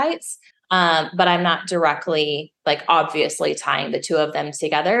websites, but I'm not directly, like, obviously tying the two of them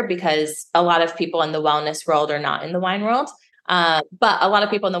together, because a lot of people in the wellness world are not in the wine world. But a lot of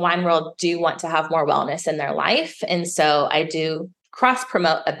people in the wine world do want to have more wellness in their life. And so I do cross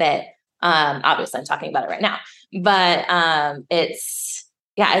promote a bit. Obviously I'm talking about it right now, but it's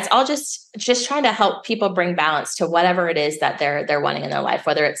all just trying to help people bring balance to whatever it is that they're wanting in their life,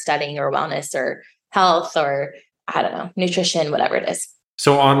 whether it's studying or wellness or health or, I don't know, nutrition, whatever it is.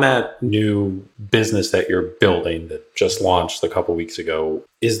 So on that new business that you're building that just launched a couple of weeks ago,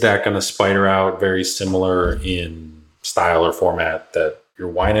 is that going to spider out very similar in style or format that your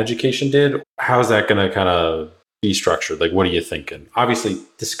wine education did? How's that going to kind of be structured? Like, what are you thinking? Obviously,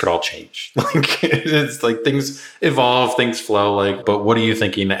 this could all change. Like, it's like things evolve, things flow. Like, but what are you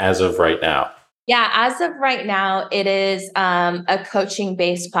thinking as of right now? Yeah, as of right now, it is a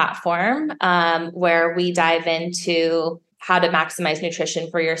coaching-based platform where we dive into how to maximize nutrition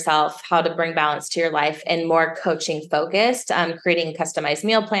for yourself, how to bring balance to your life, and more coaching focused, creating customized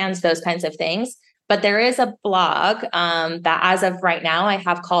meal plans, those kinds of things. But there is a blog that as of right now, I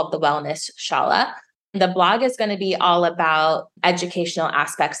have called the Wellness Shala. The blog is going to be all about educational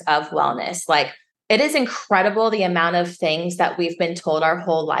aspects of wellness. Like, it is incredible the amount of things that we've been told our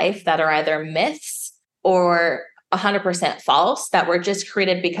whole life that are either myths or 100% false, that were just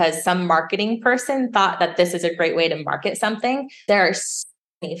created because some marketing person thought that this is a great way to market something. There are so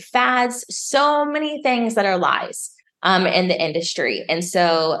many fads, so many things that are lies in the industry. And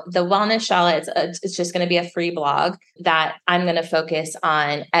so the Wellness Shala, it's just going to be a free blog that I'm going to focus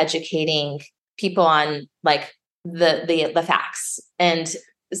on educating people on, like, the facts. And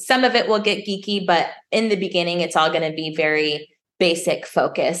some of it will get geeky, but in the beginning, it's all going to be very basic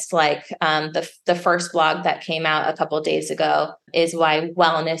focused. Like the first blog that came out a couple of days ago is why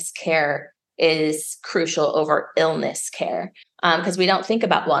wellness care is crucial over illness care. Because we don't think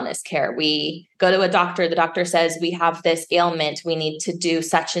about wellness care. We go to a doctor, the doctor says we have this ailment, we need to do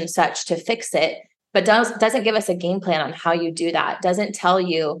such and such to fix it, but doesn't give us a game plan on how you do that, doesn't tell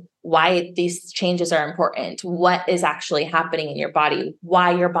you why these changes are important, what is actually happening in your body, why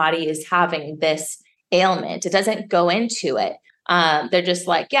your body is having this ailment. It doesn't go into it. They're just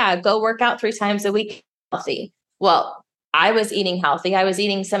like, yeah, go work out 3 times a week, healthy. Well, I was eating healthy. I was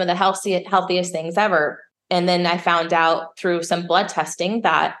eating some of the healthiest things ever. And then I found out through some blood testing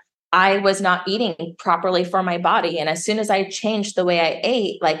that I was not eating properly for my body. And as soon as I changed the way I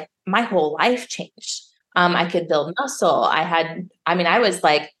ate, like my whole life changed. I could build muscle. I was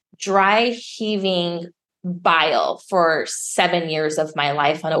like dry heaving bile for 7 years of my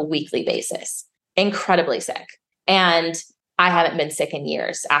life on a weekly basis, incredibly sick. And I haven't been sick in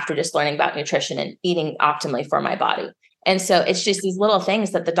years after just learning about nutrition and eating optimally for my body. And so it's just these little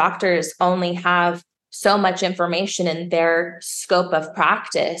things that the doctors only have so much information in their scope of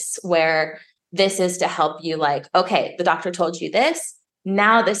practice, where this is to help you, like, okay, the doctor told you this.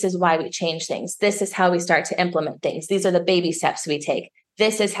 Now this is why we change things. This is how we start to implement things. These are the baby steps we take.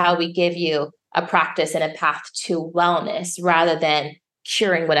 This is how we give you a practice and a path to wellness rather than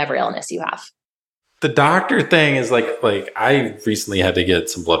curing whatever illness you have. The doctor thing is like I recently had to get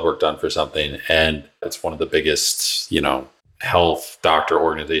some blood work done for something, and it's one of the biggest, health doctor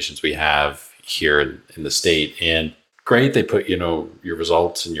organizations we have here in the state. And great, they put, your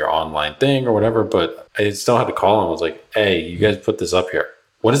results in your online thing or whatever, but I still had to call and was like, hey, you guys put this up here.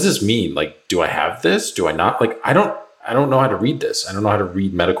 What does this mean? Like, do I have this? Do I not? Like, I don't know how to read this. I don't know how to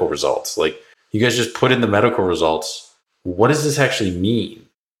read medical results. Like, you guys just put in the medical results. What does this actually mean?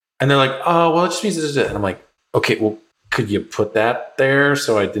 And they're like, oh, well, it just means this is it. And I'm like, okay, well, could you put that there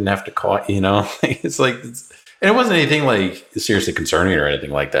so I didn't have to call, It's like, and it wasn't anything like seriously concerning or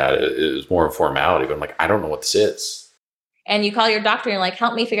anything like that. It was more a formality, but I'm like, I don't know what this is. And you call your doctor and you're like,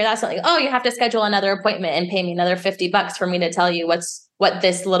 help me figure that out. Like, oh, you have to schedule another appointment and pay me another $50 for me to tell you what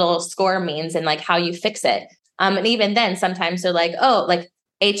this little score means and like how you fix it. And even then, sometimes they're like, oh, like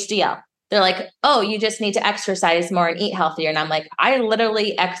HDL. They're like, oh, you just need to exercise more and eat healthier. And I'm like, I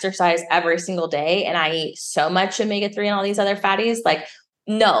literally exercise every single day and I eat so much omega-3 and all these other fatties. Like,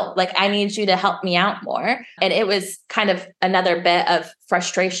 no, like I need you to help me out more. And it was kind of another bit of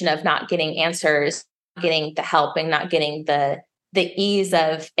frustration of not getting answers, getting the help, and not getting the ease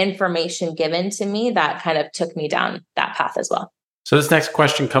of information given to me that kind of took me down that path as well. So this next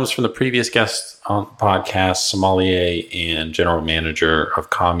question comes from the previous guest on the podcast, Sommelier and General Manager of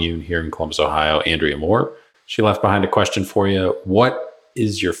Commune here in Columbus, Ohio, Andrea Moore. She left behind a question for you. What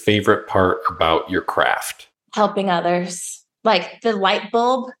is your favorite part about your craft? Helping others. Like the light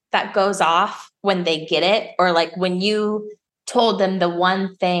bulb that goes off when they get it, or like when you told them the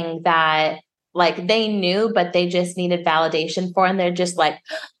one thing that like they knew, but they just needed validation for, and they're just like,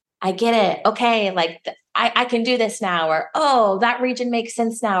 I get it. Okay. Like I can do this now, or, oh, that region makes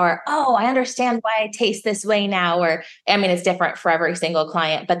sense now, or, oh, I understand why I taste this way now. Or, I mean, it's different for every single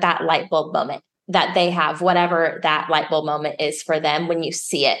client, but that light bulb moment that they have, whatever that light bulb moment is for them, when you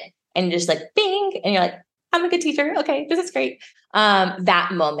see it and you're just like, bing, and you're like, I'm a good teacher. Okay, this is great. That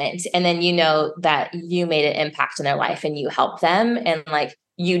moment. And then you know that you made an impact in their life and you helped them and like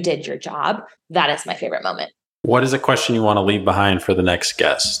you did your job. That is my favorite moment. What is a question you want to leave behind for the next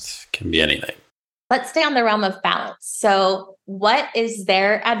guest? Can be anything. Let's stay on the realm of balance. So what is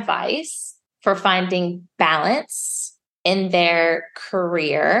their advice for finding balance in their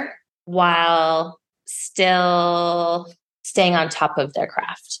career while still staying on top of their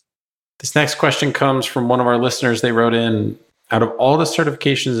craft? This next question comes from one of our listeners. They wrote in, out of all the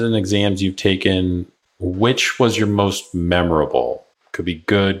certifications and exams you've taken, which was your most memorable? Could be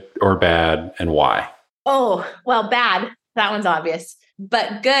good or bad, and why? Oh, well, bad. That one's obvious.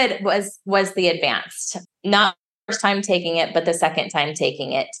 But good was the advanced. Not the first time taking it, but the second time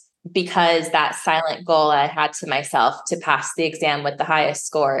taking it, because that silent goal I had to myself to pass the exam with the highest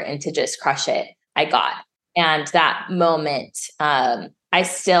score and to just crush it, I got. And that moment, I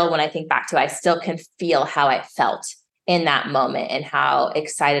still, when I think back to it, I still can feel how I felt in that moment and how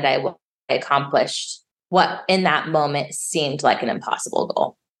excited I was. I accomplished what in that moment seemed like an impossible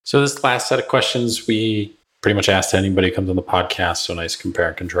goal. So this last set of questions we pretty much asked anybody who comes on the podcast. So nice compare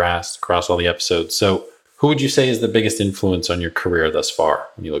and contrast across all the episodes. So who would you say is the biggest influence on your career thus far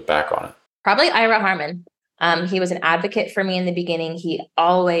when you look back on it? Probably Ira Harmon. He was an advocate for me in the beginning. He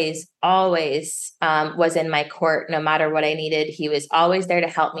always was in my court no matter what I needed. He was always there to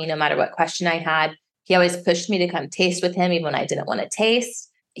help me no matter what question I had. He always pushed me to come taste with him even when I didn't want to taste.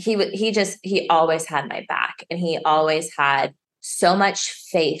 He always had my back, and he always had so much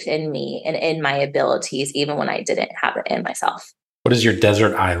faith in me and in my abilities, even when I didn't have it in myself. What is your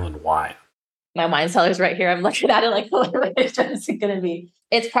desert island wine? My wine cellar's right here. I'm looking at it like, what is it going to be?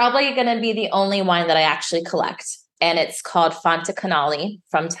 It's probably going to be the only wine that I actually collect. And it's called Fonte Canali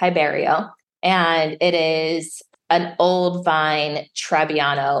from Tiberio. And it is an old vine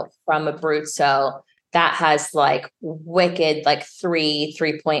Trebbiano from Abruzzo that has like wicked, like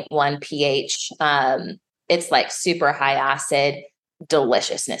 3.1 pH. it's like super high acid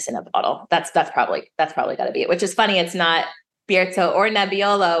deliciousness in a bottle. That's probably got to be it, which is funny. It's not Bierzo or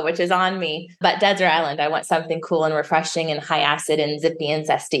Nebbiolo, which is on me, but Desert Island. I want something cool and refreshing and high acid and zippy and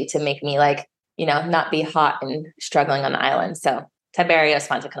zesty to make me like, not be hot and struggling on the island. So Tiberios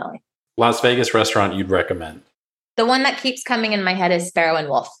Fonte Cannoli. Las Vegas restaurant you'd recommend? The one that keeps coming in my head is Sparrow and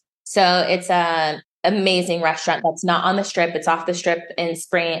Wolf. So it's an amazing restaurant that's not on the strip. It's off the strip on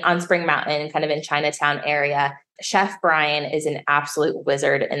Spring Mountain, kind of in Chinatown area. Chef Brian is an absolute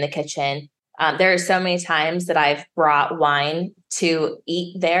wizard in the kitchen. There are so many times that I've brought wine to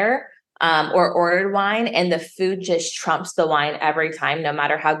eat there or ordered wine, and the food just trumps the wine every time, no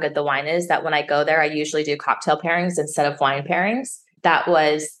matter how good the wine is, that when I go there, I usually do cocktail pairings instead of wine pairings. That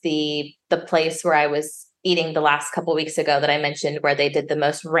was the place where I was eating the last couple of weeks ago that I mentioned, where they did the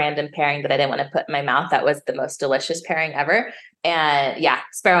most random pairing that I didn't want to put in my mouth. That was the most delicious pairing ever. And yeah,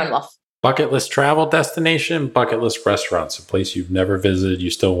 Sparrow and Wolf. Bucket list travel destination, bucket list restaurants, a place you've never visited, you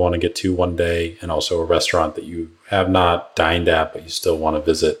still want to get to one day, and also a restaurant that you have not dined at, but you still want to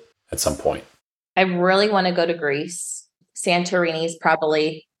visit at some point. I really want to go to Greece. Santorini's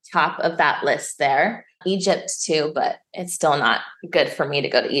probably top of that list there. Egypt too, but it's still not good for me to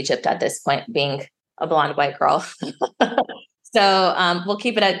go to Egypt at this point, being a blonde white girl. So we'll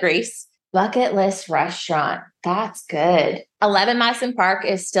keep it at Greece. Bucket list restaurant. That's good. 11 Madison Park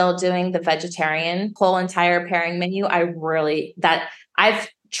is still doing the vegetarian whole entire pairing menu. I've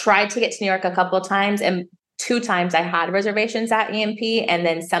tried to get to New York a couple of times, and 2 times I had reservations at EMP, and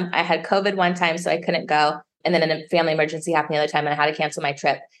then I had COVID one time, so I couldn't go. And then a family emergency happened the other time and I had to cancel my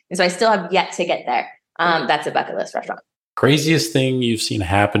trip. And so I still have yet to get there. That's a bucket list restaurant. Craziest thing you've seen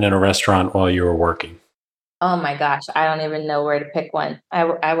happen in a restaurant while you were working? Oh my gosh, I don't even know where to pick one.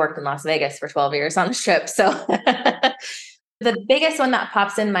 I worked in Las Vegas for 12 years on the strip. So the biggest one that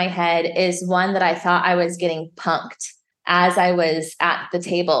pops in my head is one that I thought I was getting punked as I was at the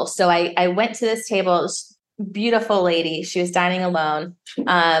table. So I went to this table, beautiful lady. She was dining alone.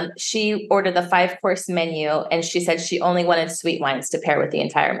 She ordered the 5-course menu, and she said she only wanted sweet wines to pair with the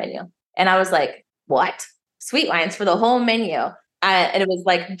entire menu. And I was like, what? Sweet wines for the whole menu? And it was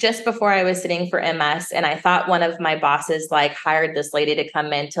like just before I was sitting for MS, and I thought one of my bosses like hired this lady to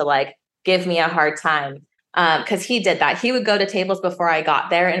come in to like give me a hard time. Because he did that. He would go to tables before I got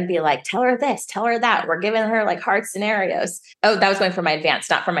there and be like, tell her this, tell her that. We're giving her like hard scenarios. Oh, that was going for my advanced,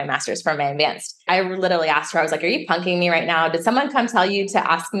 not for my master's, for my advanced. I literally asked her, I was like, are you punking me right now? Did someone come tell you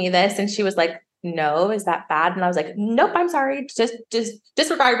to ask me this? And she was like, no, is that bad? And I was like, nope, I'm sorry. Just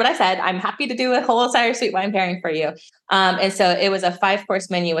disregard what I said. I'm happy to do a whole entire sweet wine pairing for you. And so it was a 5-course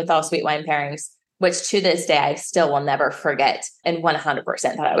menu with all sweet wine pairings, which to this day, I still will never forget. And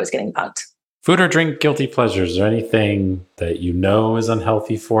 100% thought I was getting punked. Food or drink guilty pleasures? Is there anything that you know is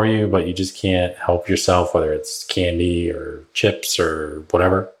unhealthy for you, but you just can't help yourself, whether it's candy or chips or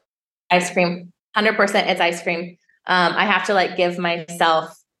whatever? Ice cream. 100% it's ice cream. I have to like give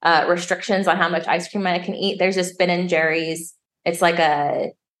myself restrictions on how much ice cream I can eat. There's this Ben and Jerry's. It's like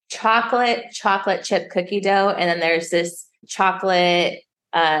a chocolate chip cookie dough. And then there's this chocolate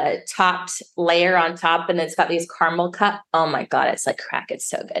topped layer on top, and it's got these caramel cup. Oh my God, it's like crack. It's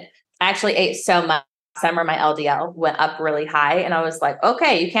so good. I actually ate so much. Summer, my LDL went up really high, and I was like,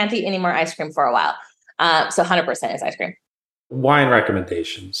 okay, you can't eat any more ice cream for a while. So 100% is ice cream. Wine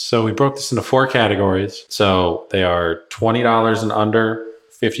recommendations. So we broke this into 4 categories. So they are $20 and under,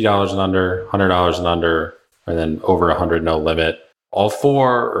 $50 and under, $100 and under, and then over 100, no limit. All 4,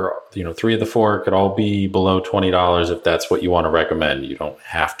 or 3 of the 4 could all be below $20 if that's what you want to recommend. You don't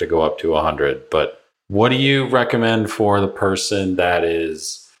have to go up to 100. But what do you recommend for the person that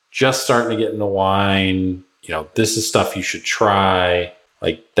is just starting to get into wine? This is stuff you should try.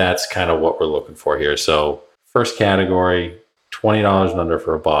 Like, that's kind of what we're looking for here. So first category, $20 and under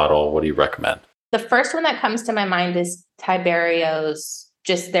for a bottle. What do you recommend? The first one that comes to my mind is Tiberios,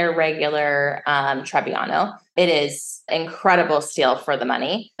 just their regular Trebbiano. It is incredible steal for the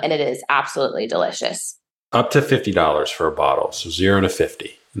money, and it is absolutely delicious. Up to $50 for a bottle. So 0 to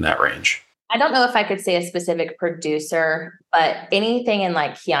 50 in that range. I don't know if I could say a specific producer, but anything in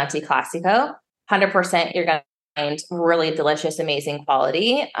like Chianti Classico, 100% you're going to find really delicious, amazing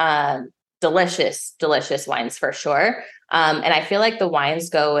quality. Delicious wines for sure. And I feel like the wines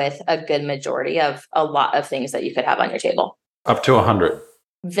go with a good majority of a lot of things that you could have on your table. Up to 100.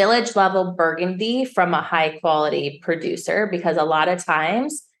 Village level Burgundy from a high quality producer, because a lot of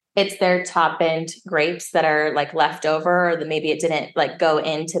times it's their top end grapes that are like left over, or maybe it didn't like go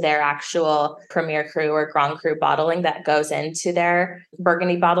into their actual Premier Cru or Grand Cru bottling that goes into their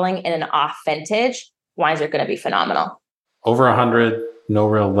Burgundy bottling in an off vintage. Wines are going to be phenomenal. Over 100, no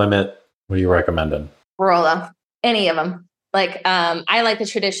real limit. What are you recommending? Barolo, any of them. Like, I like the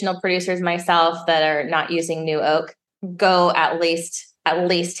traditional producers myself that are not using new oak. Go at least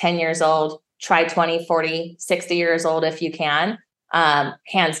 10 years old, try 20, 40, 60 years old if you can.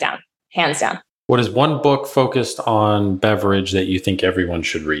 Hands down, hands down. What is one book focused on beverage that you think everyone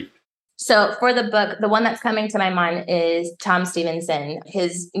should read? So for the book, the one that's coming to my mind is Tom Stevenson.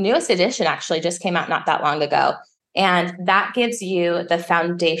 His newest edition actually just came out not that long ago. And that gives you the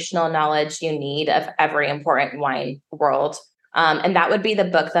foundational knowledge you need of every important wine world. And that would be the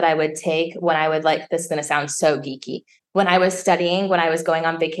book that I would take when I would this is going to sound so geeky. When I was studying, when I was going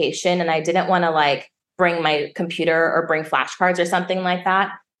on vacation and I didn't want to bring my computer or bring flashcards or something like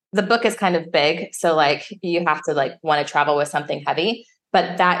that. The book is kind of big. So you have to want to travel with something heavy.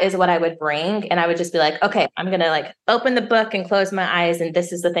 But that is what I would bring. And I would just be like, okay, I'm going to open the book and close my eyes. And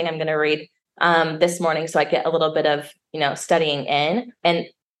this is the thing I'm going to read this morning. So I get a little bit of, studying in. And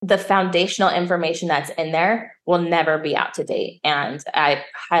the foundational information that's in there will never be out to date. And I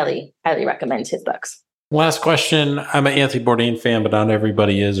highly, highly recommend his books. Last question. I'm an Anthony Bourdain fan, but not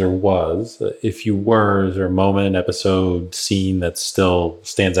everybody is or was. If you were, is there a moment, episode, scene that still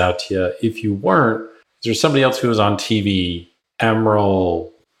stands out to you? If you weren't, is there somebody else who was on TV,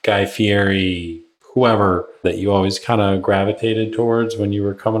 Emerald, Guy Fieri, whoever, that you always kind of gravitated towards when you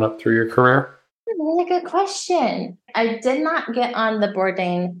were coming up through your career? Really good question. I did not get on the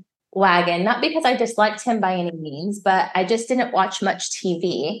Bourdain wagon, not because I disliked him by any means, but I just didn't watch much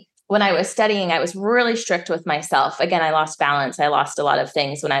TV. When I was studying, I was really strict with myself. Again, I lost balance. I lost a lot of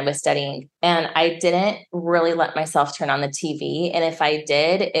things when I was studying, and I didn't really let myself turn on the TV. And if I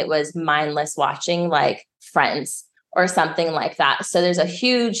did, it was mindless watching like Friends or something like that. So there's a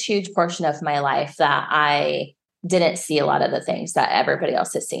huge, huge portion of my life that I didn't see a lot of the things that everybody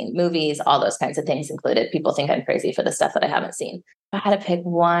else has seen. Movies, all those kinds of things included. People think I'm crazy for the stuff that I haven't seen. If I had to pick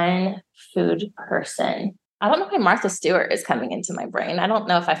one food person, I don't know why Martha Stewart is coming into my brain. I don't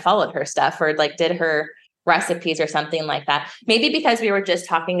know if I followed her stuff or did her recipes or something like that. Maybe because we were just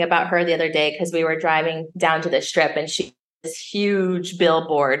talking about her the other day because we were driving down to the Strip and she had this huge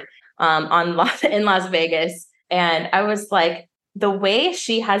billboard in Las Vegas. And I was like, the way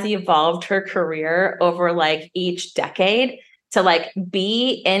she has evolved her career over each decade to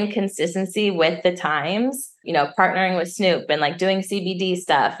be in consistency with the times, partnering with Snoop and doing CBD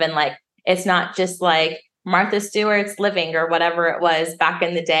stuff. And it's not just Martha Stewart's Living or whatever it was back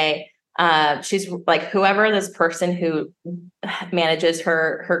in the day. She's whoever this person who manages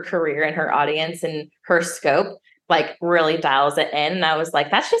her career and her audience and her scope, really dials it in. And I was like,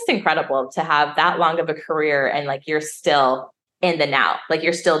 that's just incredible to have that long of a career. And you're still in the now,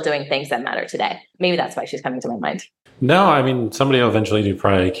 you're still doing things that matter today. Maybe that's why she's coming to my mind. No, I mean, somebody will eventually do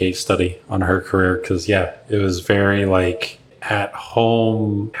probably a case study on her career. Cause it was very at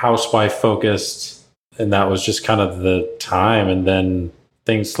home, housewife focused. And that was just kind of the time. And then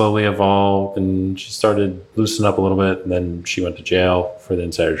things slowly evolved and she started loosening up a little bit. And then she went to jail for the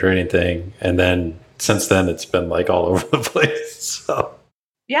insider trading thing. And then since then, it's been all over the place. So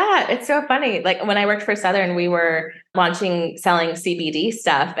yeah, it's so funny. When I worked for Southern, we were selling CBD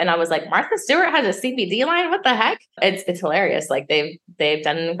stuff. And I was like, Martha Stewart has a CBD line? What the heck? It's hilarious. They've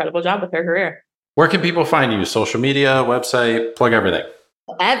done an incredible job with her career. Where can people find you? Social media, website, plug everything.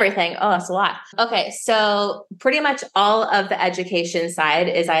 Everything. Oh, that's a lot. Okay. So pretty much all of the education side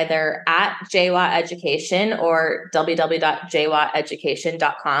is either at JWaugh Education or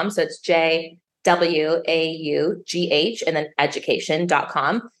www.jwaugeducation.com. So it's JWaugh and then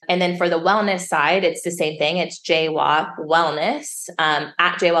education.com. And then for the wellness side, it's the same thing. It's JWaugh Wellness, at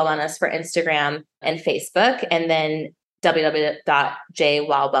JWaugh Wellness for Instagram and Facebook, and then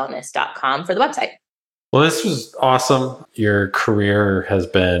www.JWaughWellness.com for the website. Well, this was awesome. Your career has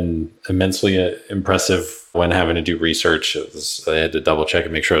been immensely impressive. When having to do research, I had to double check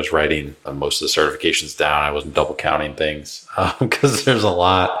and make sure I was writing most of the certifications down. I wasn't double counting things because there's a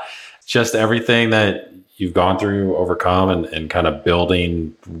lot. Just everything that you've gone through, overcome, and kind of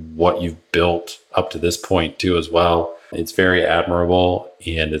building what you've built up to this point too as well. It's very admirable,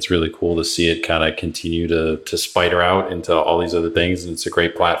 and it's really cool to see it kind of continue to spider out into all these other things. And it's a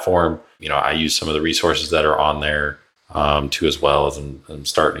great platform. I use some of the resources that are on there too as well, as I'm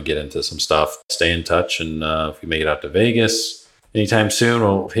starting to get into some stuff. Stay in touch, and if we make it out to Vegas anytime soon,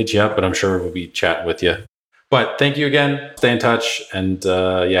 we'll hit you up, but I'm sure we'll be chatting with you. But thank you again. Stay in touch, and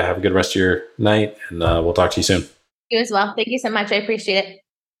have a good rest of your night, and we'll talk to you soon. You as well. Thank you so much. I appreciate it.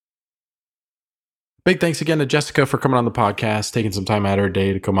 Big thanks again to Jessica for coming on the podcast, taking some time out of her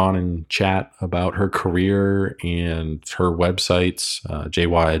day to come on and chat about her career and her websites,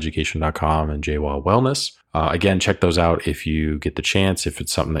 JWaugheducation.com and JWaugh Wellness. Again, check those out if you get the chance, if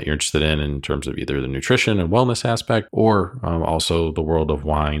it's something that you're interested in terms of either the nutrition and wellness aspect, or also the world of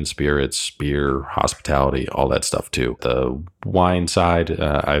wine, spirits, beer, hospitality, all that stuff too. The wine side,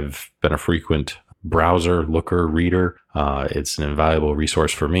 I've been a frequent browser, looker, reader. It's an invaluable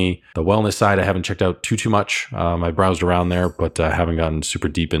resource for me. The wellness side, I haven't checked out too much. I browsed around there, but I haven't gotten super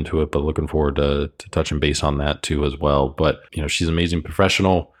deep into it, but looking forward to touching base on that too as well. But, she's an amazing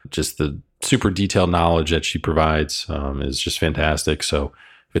professional. Just the super detailed knowledge that she provides is just fantastic. So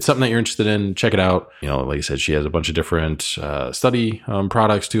if it's something that you're interested in, check it out. Like I said, she has a bunch of different study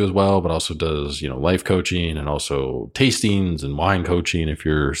products too as well, but also does, life coaching and also tastings and wine coaching if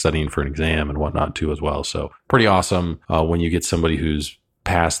you're studying for an exam and whatnot too as well. So pretty awesome when you get somebody who's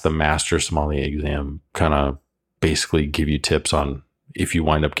passed the master sommelier exam, kind of basically give you tips on if you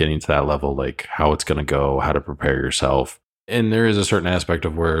wind up getting to that level, like how it's going to go, how to prepare yourself. And there is a certain aspect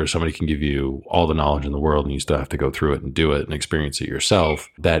of where somebody can give you all the knowledge in the world and you still have to go through it and do it and experience it yourself.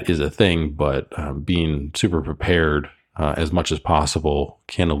 That is a thing, but being super prepared as much as possible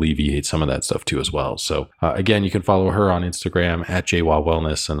can alleviate some of that stuff too as well. So again, you can follow her on Instagram at JWaugh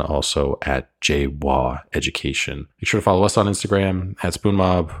Wellness and also at JWaugh Education. Make sure to follow us on Instagram at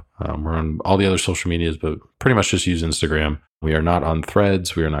SpoonMob. We're on all the other social medias, but pretty much just use Instagram. We are not on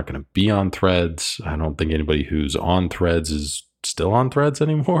Threads. We are not going to be on Threads. I don't think anybody who's on Threads is still on Threads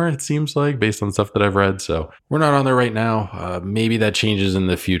anymore, it seems like, based on stuff that I've read. So we're not on there right now. Maybe that changes in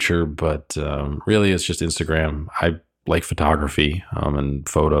the future, but really it's just Instagram. I like photography and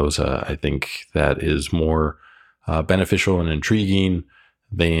photos. I think that is more beneficial and intriguing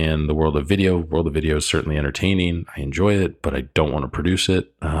than the world of video. World of video is certainly entertaining. I enjoy it, but I don't want to produce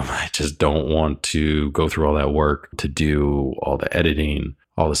it. I just don't want to go through all that work to do all the editing,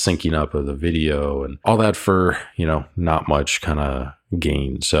 all the syncing up of the video and all that for, not much kind of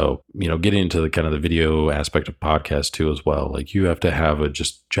gain. So, getting into the kind of the video aspect of podcasts too as well. Like you have to have a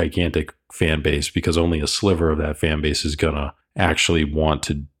just gigantic fan base because only a sliver of that fan base is going to actually want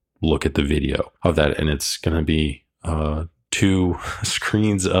to look at the video of that. And it's going to be 2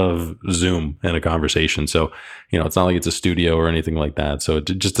 screens of Zoom and a conversation. So, it's not like it's a studio or anything like that. So it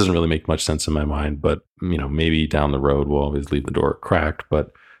just doesn't really make much sense in my mind. But, maybe down the road, we'll always leave the door cracked,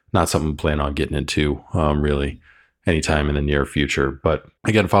 but not something we plan on getting into really anytime in the near future. But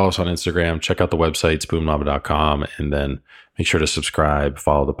again, follow us on Instagram, check out the website, spoonmama.com, and then make sure to subscribe,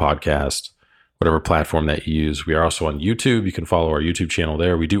 follow the podcast, whatever platform that you use. We are also on YouTube. You can follow our YouTube channel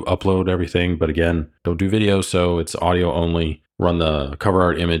there. We do upload everything, but again, don't do video, so it's audio only. Run the cover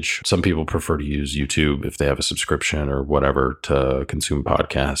art image. Some people prefer to use YouTube if they have a subscription or whatever to consume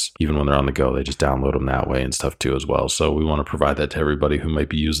podcasts. Even when they're on the go, they just download them that way and stuff too as well. So we want to provide that to everybody who might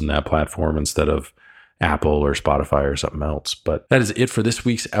be using that platform instead of Apple or Spotify or something else. But that is it for this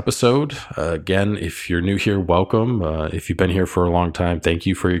week's episode. Again, if you're new here, welcome. If you've been here for a long time, thank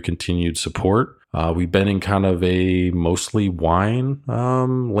you for your continued support. We've been in kind of a mostly wine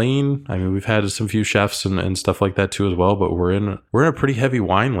lane. I mean, we've had some few chefs and stuff like that too as well, but we're in a pretty heavy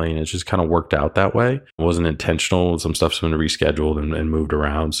wine lane. It's just kind of worked out that way. It wasn't intentional. Some stuff's been rescheduled and moved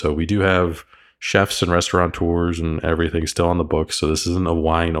around. So we do have chefs and restaurateurs and everything still on the books. So this isn't a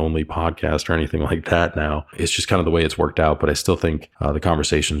wine only podcast or anything like that now. It's just kind of the way it's worked out. But I still think the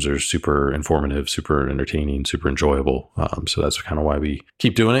conversations are super informative, super entertaining, super enjoyable. So that's kind of why we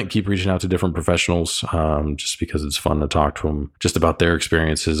keep doing it, keep reaching out to different professionals, just because it's fun to talk to them just about their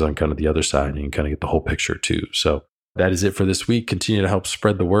experiences on kind of the other side and kind of get the whole picture too. So that is it for this week. Continue to help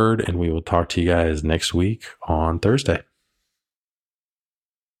spread the word, and we will talk to you guys next week on Thursday.